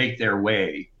cases that make their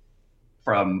way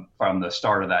from the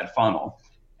start of that funnel.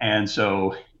 And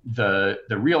so the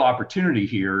real opportunity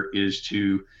here is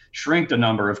to shrink the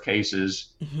number of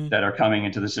cases that are coming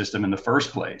into the system in the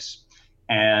first place.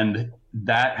 And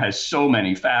that has so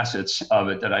many facets of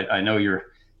it that I know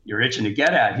you're itching to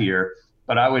get at here.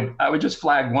 But I would just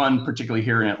flag one, particularly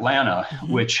here in Atlanta,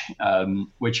 which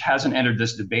hasn't entered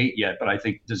this debate yet, but I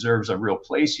think deserves a real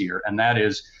place here, and that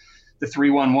is the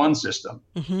 311 system.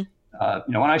 When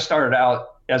I started out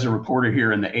as a reporter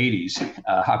here in the 80s,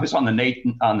 I was on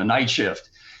the night shift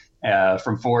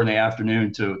from 4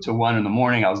 p.m. to 1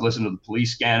 a.m. I was listening to the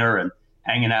police scanner and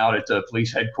hanging out at the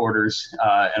police headquarters,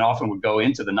 and often would go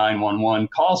into the 911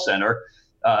 call center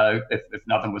if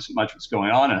nothing was much was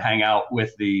going on, and hang out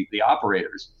with the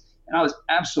operators. And I was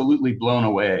absolutely blown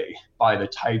away by the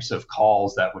types of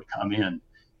calls that would come in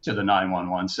to the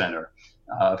 911 center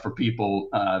for people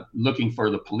looking for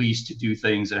the police to do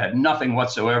things that had nothing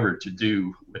whatsoever to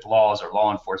do with laws or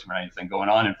law enforcement or anything going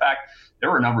on. In fact, there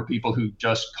were a number of people who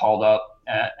just called up,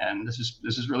 and this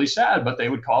is really sad, but they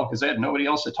would call because they had nobody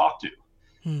else to talk to.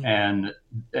 And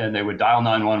they would dial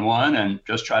 911 and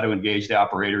just try to engage the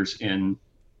operators in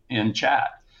chat.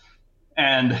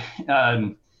 And,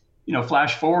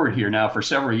 flash forward here now, for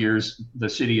several years, the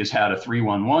city has had a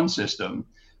 311 system,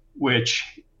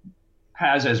 which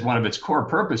has as one of its core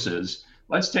purposes,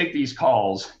 let's take these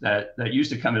calls that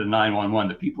used to come into 911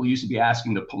 that people used to be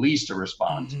asking the police to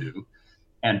respond to,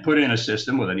 and put in a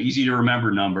system with an easy to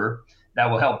remember number that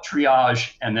will help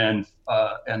triage and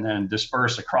then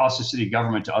disperse across the city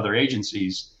government to other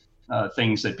agencies,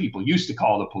 things that people used to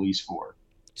call the police for.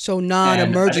 So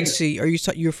non-emergency, are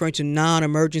you referring to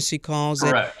non-emergency calls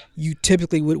Correct. That you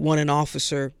typically would want an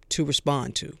officer to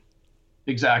respond to?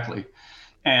 Exactly.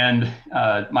 And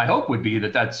my hope would be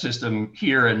that system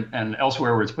here and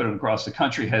elsewhere where it's put across the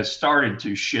country has started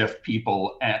to shift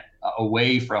people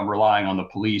away from relying on the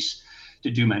police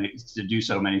to do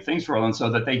so many things for them, so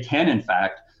that they can, in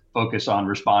fact, focus on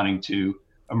responding to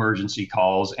emergency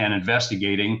calls and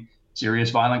investigating serious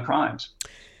violent crimes.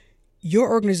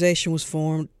 Your organization was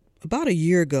formed about a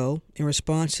year ago in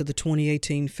response to the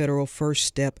 2018 Federal First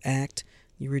Step Act.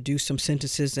 You reduced some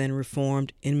sentences and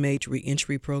reformed inmate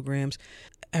reentry programs.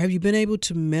 Have you been able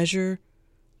to measure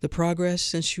the progress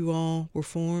since you all were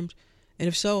formed? And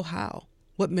if so, how?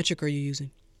 What metric are you using?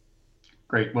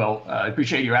 Great. Well, I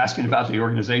appreciate you asking about the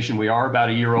organization. We are about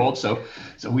a year old, so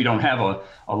we don't have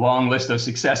a long list of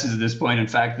successes at this point. In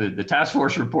fact, the task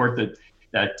force report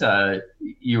that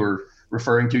you were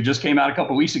referring to just came out a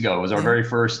couple of weeks ago. It was our very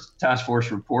first task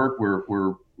force report.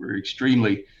 We're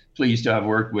extremely pleased to have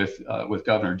worked with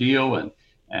Governor Deal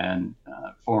and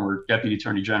former Deputy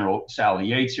Attorney General Sally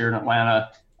Yates here in Atlanta,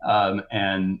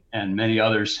 and many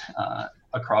others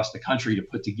across the country to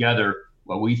put together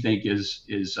what we think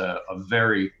is a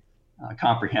very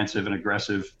comprehensive and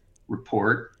aggressive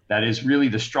report that is really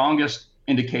the strongest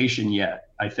indication yet,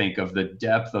 I think, of the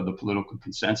depth of the political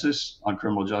consensus on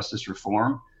criminal justice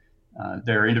reform.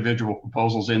 There are individual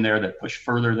proposals in there that push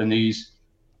further than these,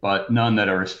 but none that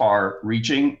are as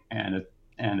far-reaching and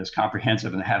as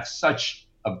comprehensive and have such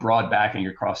a broad backing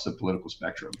across the political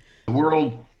spectrum. The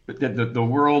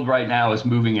world right now is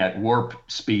moving at warp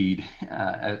speed,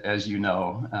 as you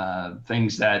know.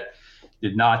 Things that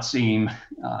did not seem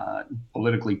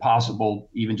politically possible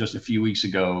even just a few weeks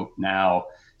ago now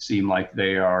seem like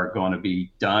they are going to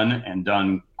be done and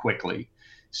done quickly.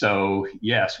 So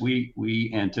yes,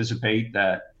 we anticipate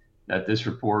that this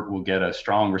report will get a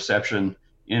strong reception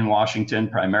in Washington.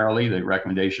 Primarily, the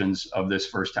recommendations of this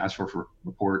first task force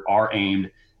report are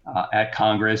aimed at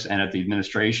Congress and at the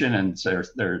administration, and so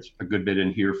there's a good bit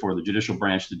in here for the judicial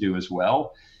branch to do as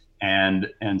well. And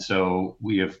so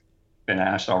we have been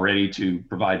asked already to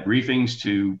provide briefings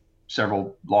to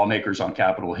several lawmakers on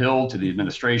Capitol Hill, to the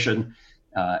administration,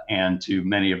 and to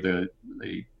many of the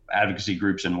advocacy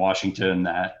groups in Washington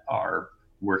that are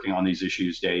working on these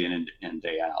issues day in and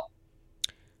day out.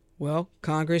 Well,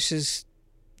 this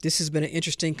has been an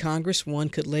interesting Congress. One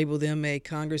could label them a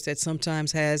Congress that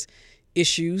sometimes has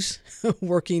issues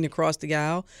working across the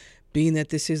aisle. Being that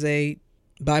this is a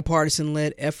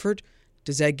bipartisan-led effort,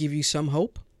 does that give you some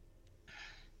hope?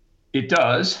 It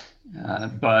does,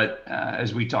 but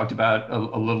as we talked about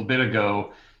a little bit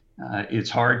ago, it's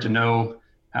hard to know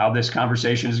how this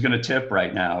conversation is going to tip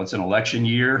right now. It's an election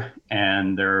year,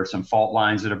 and there are some fault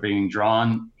lines that are being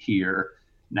drawn here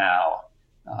now.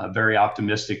 Very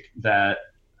optimistic that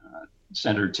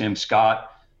Senator Tim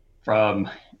Scott from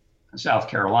South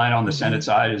Carolina on the Senate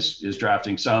side is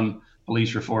drafting some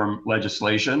police reform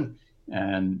legislation,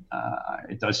 and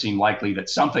it does seem likely that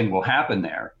something will happen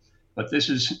there. But this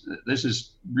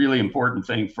is really important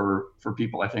thing for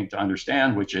people, I think, to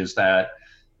understand, which is that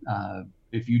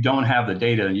if you don't have the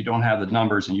data and you don't have the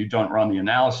numbers and you don't run the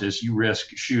analysis, you risk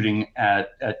shooting at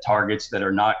targets that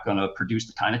are not going to produce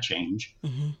the kind of change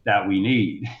that we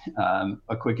need.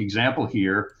 A quick example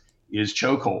here is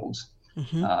chokeholds.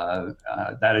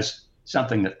 That is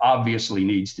something that obviously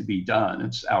needs to be done.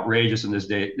 It's outrageous in this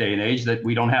day and age that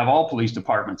we don't have all police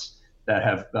departments that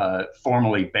have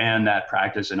formally banned that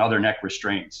practice and other neck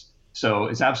restraints. So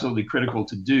it's absolutely critical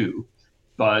to do.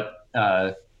 But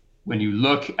when you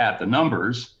look at the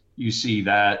numbers, you see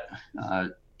that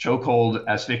chokehold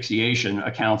asphyxiation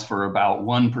accounts for about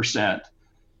 1%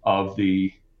 of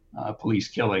the police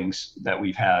killings that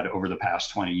we've had over the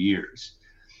past 20 years.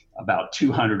 About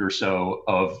 200 or so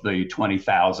of the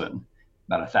 20,000,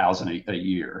 about 1,000 a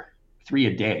year, 3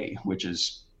 a day, which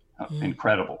is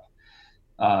incredible.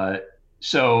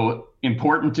 So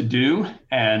important to do.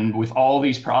 And with all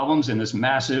these problems in this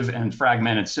massive and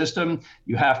fragmented system,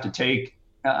 you have to take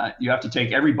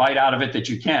every bite out of it that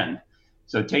you can.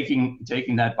 So taking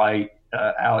that bite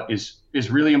out is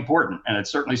really important, and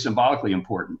it's certainly symbolically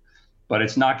important. But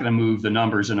it's not going to move the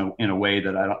numbers in a way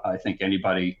that I think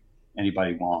anybody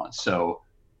wants. So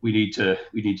we need to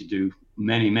do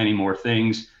many more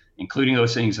things, including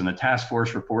those things in the task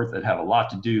force report that have a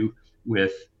lot to do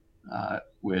with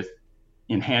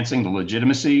enhancing the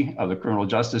legitimacy of the criminal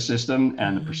justice system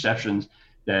and the perceptions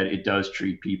that it does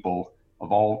treat people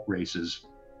of all races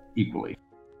equally.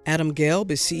 Adam Gelb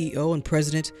is CEO and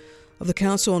president of the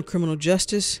Council on Criminal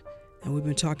Justice, and we've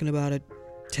been talking about a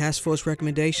task force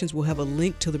recommendations. We'll have a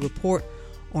link to the report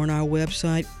on our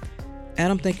website.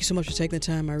 Adam, thank you so much for taking the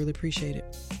time. I really appreciate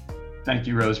it. Thank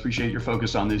you, Rose. Appreciate your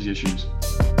focus on these issues.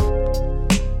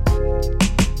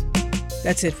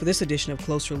 That's it for this edition of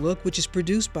Closer Look, which is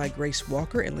produced by Grace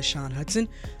Walker and LaShawn Hudson.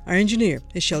 Our engineer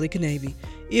is Shelley Canavy.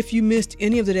 If you missed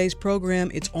any of today's program,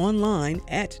 it's online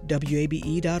at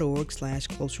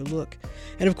wabe.org/closerlook.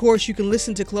 And of course, you can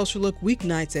listen to Closer Look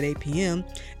weeknights at 8 p.m.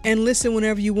 and listen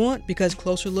whenever you want because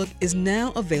Closer Look is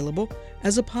now available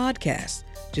as a podcast.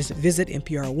 Just visit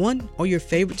NPR One or your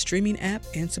favorite streaming app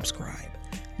and subscribe.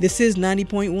 This is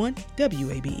 90.1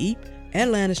 WABE,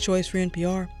 Atlanta's Choice for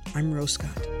NPR. I'm Rose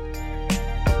Scott.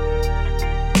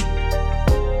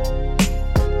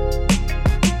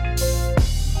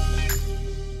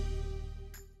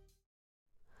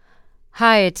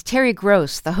 Hi, it's Terry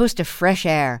Gross, the host of Fresh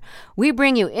Air. We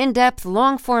bring you in-depth,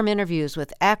 long-form interviews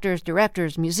with actors,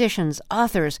 directors, musicians,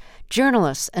 authors,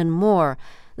 journalists, and more.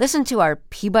 Listen to our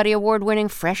Peabody Award-winning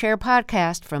Fresh Air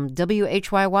podcast from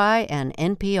WHYY and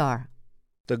NPR.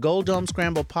 The Gold Dome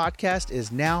Scramble podcast is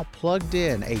now plugged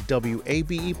in, a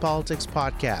WABE Politics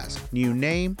podcast. New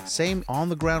name, same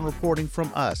on-the-ground reporting from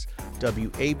us,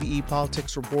 WABE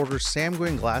Politics reporters Sam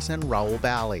Gringlass and Raul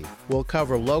Bally. We'll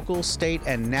cover local, state,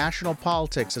 and national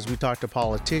politics as we talk to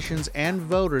politicians and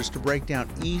voters to break down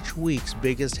each week's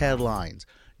biggest headlines.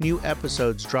 New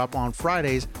episodes drop on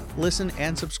Fridays. Listen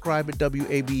and subscribe at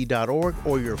WABE.org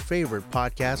or your favorite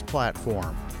podcast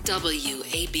platform.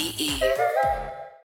 WABE.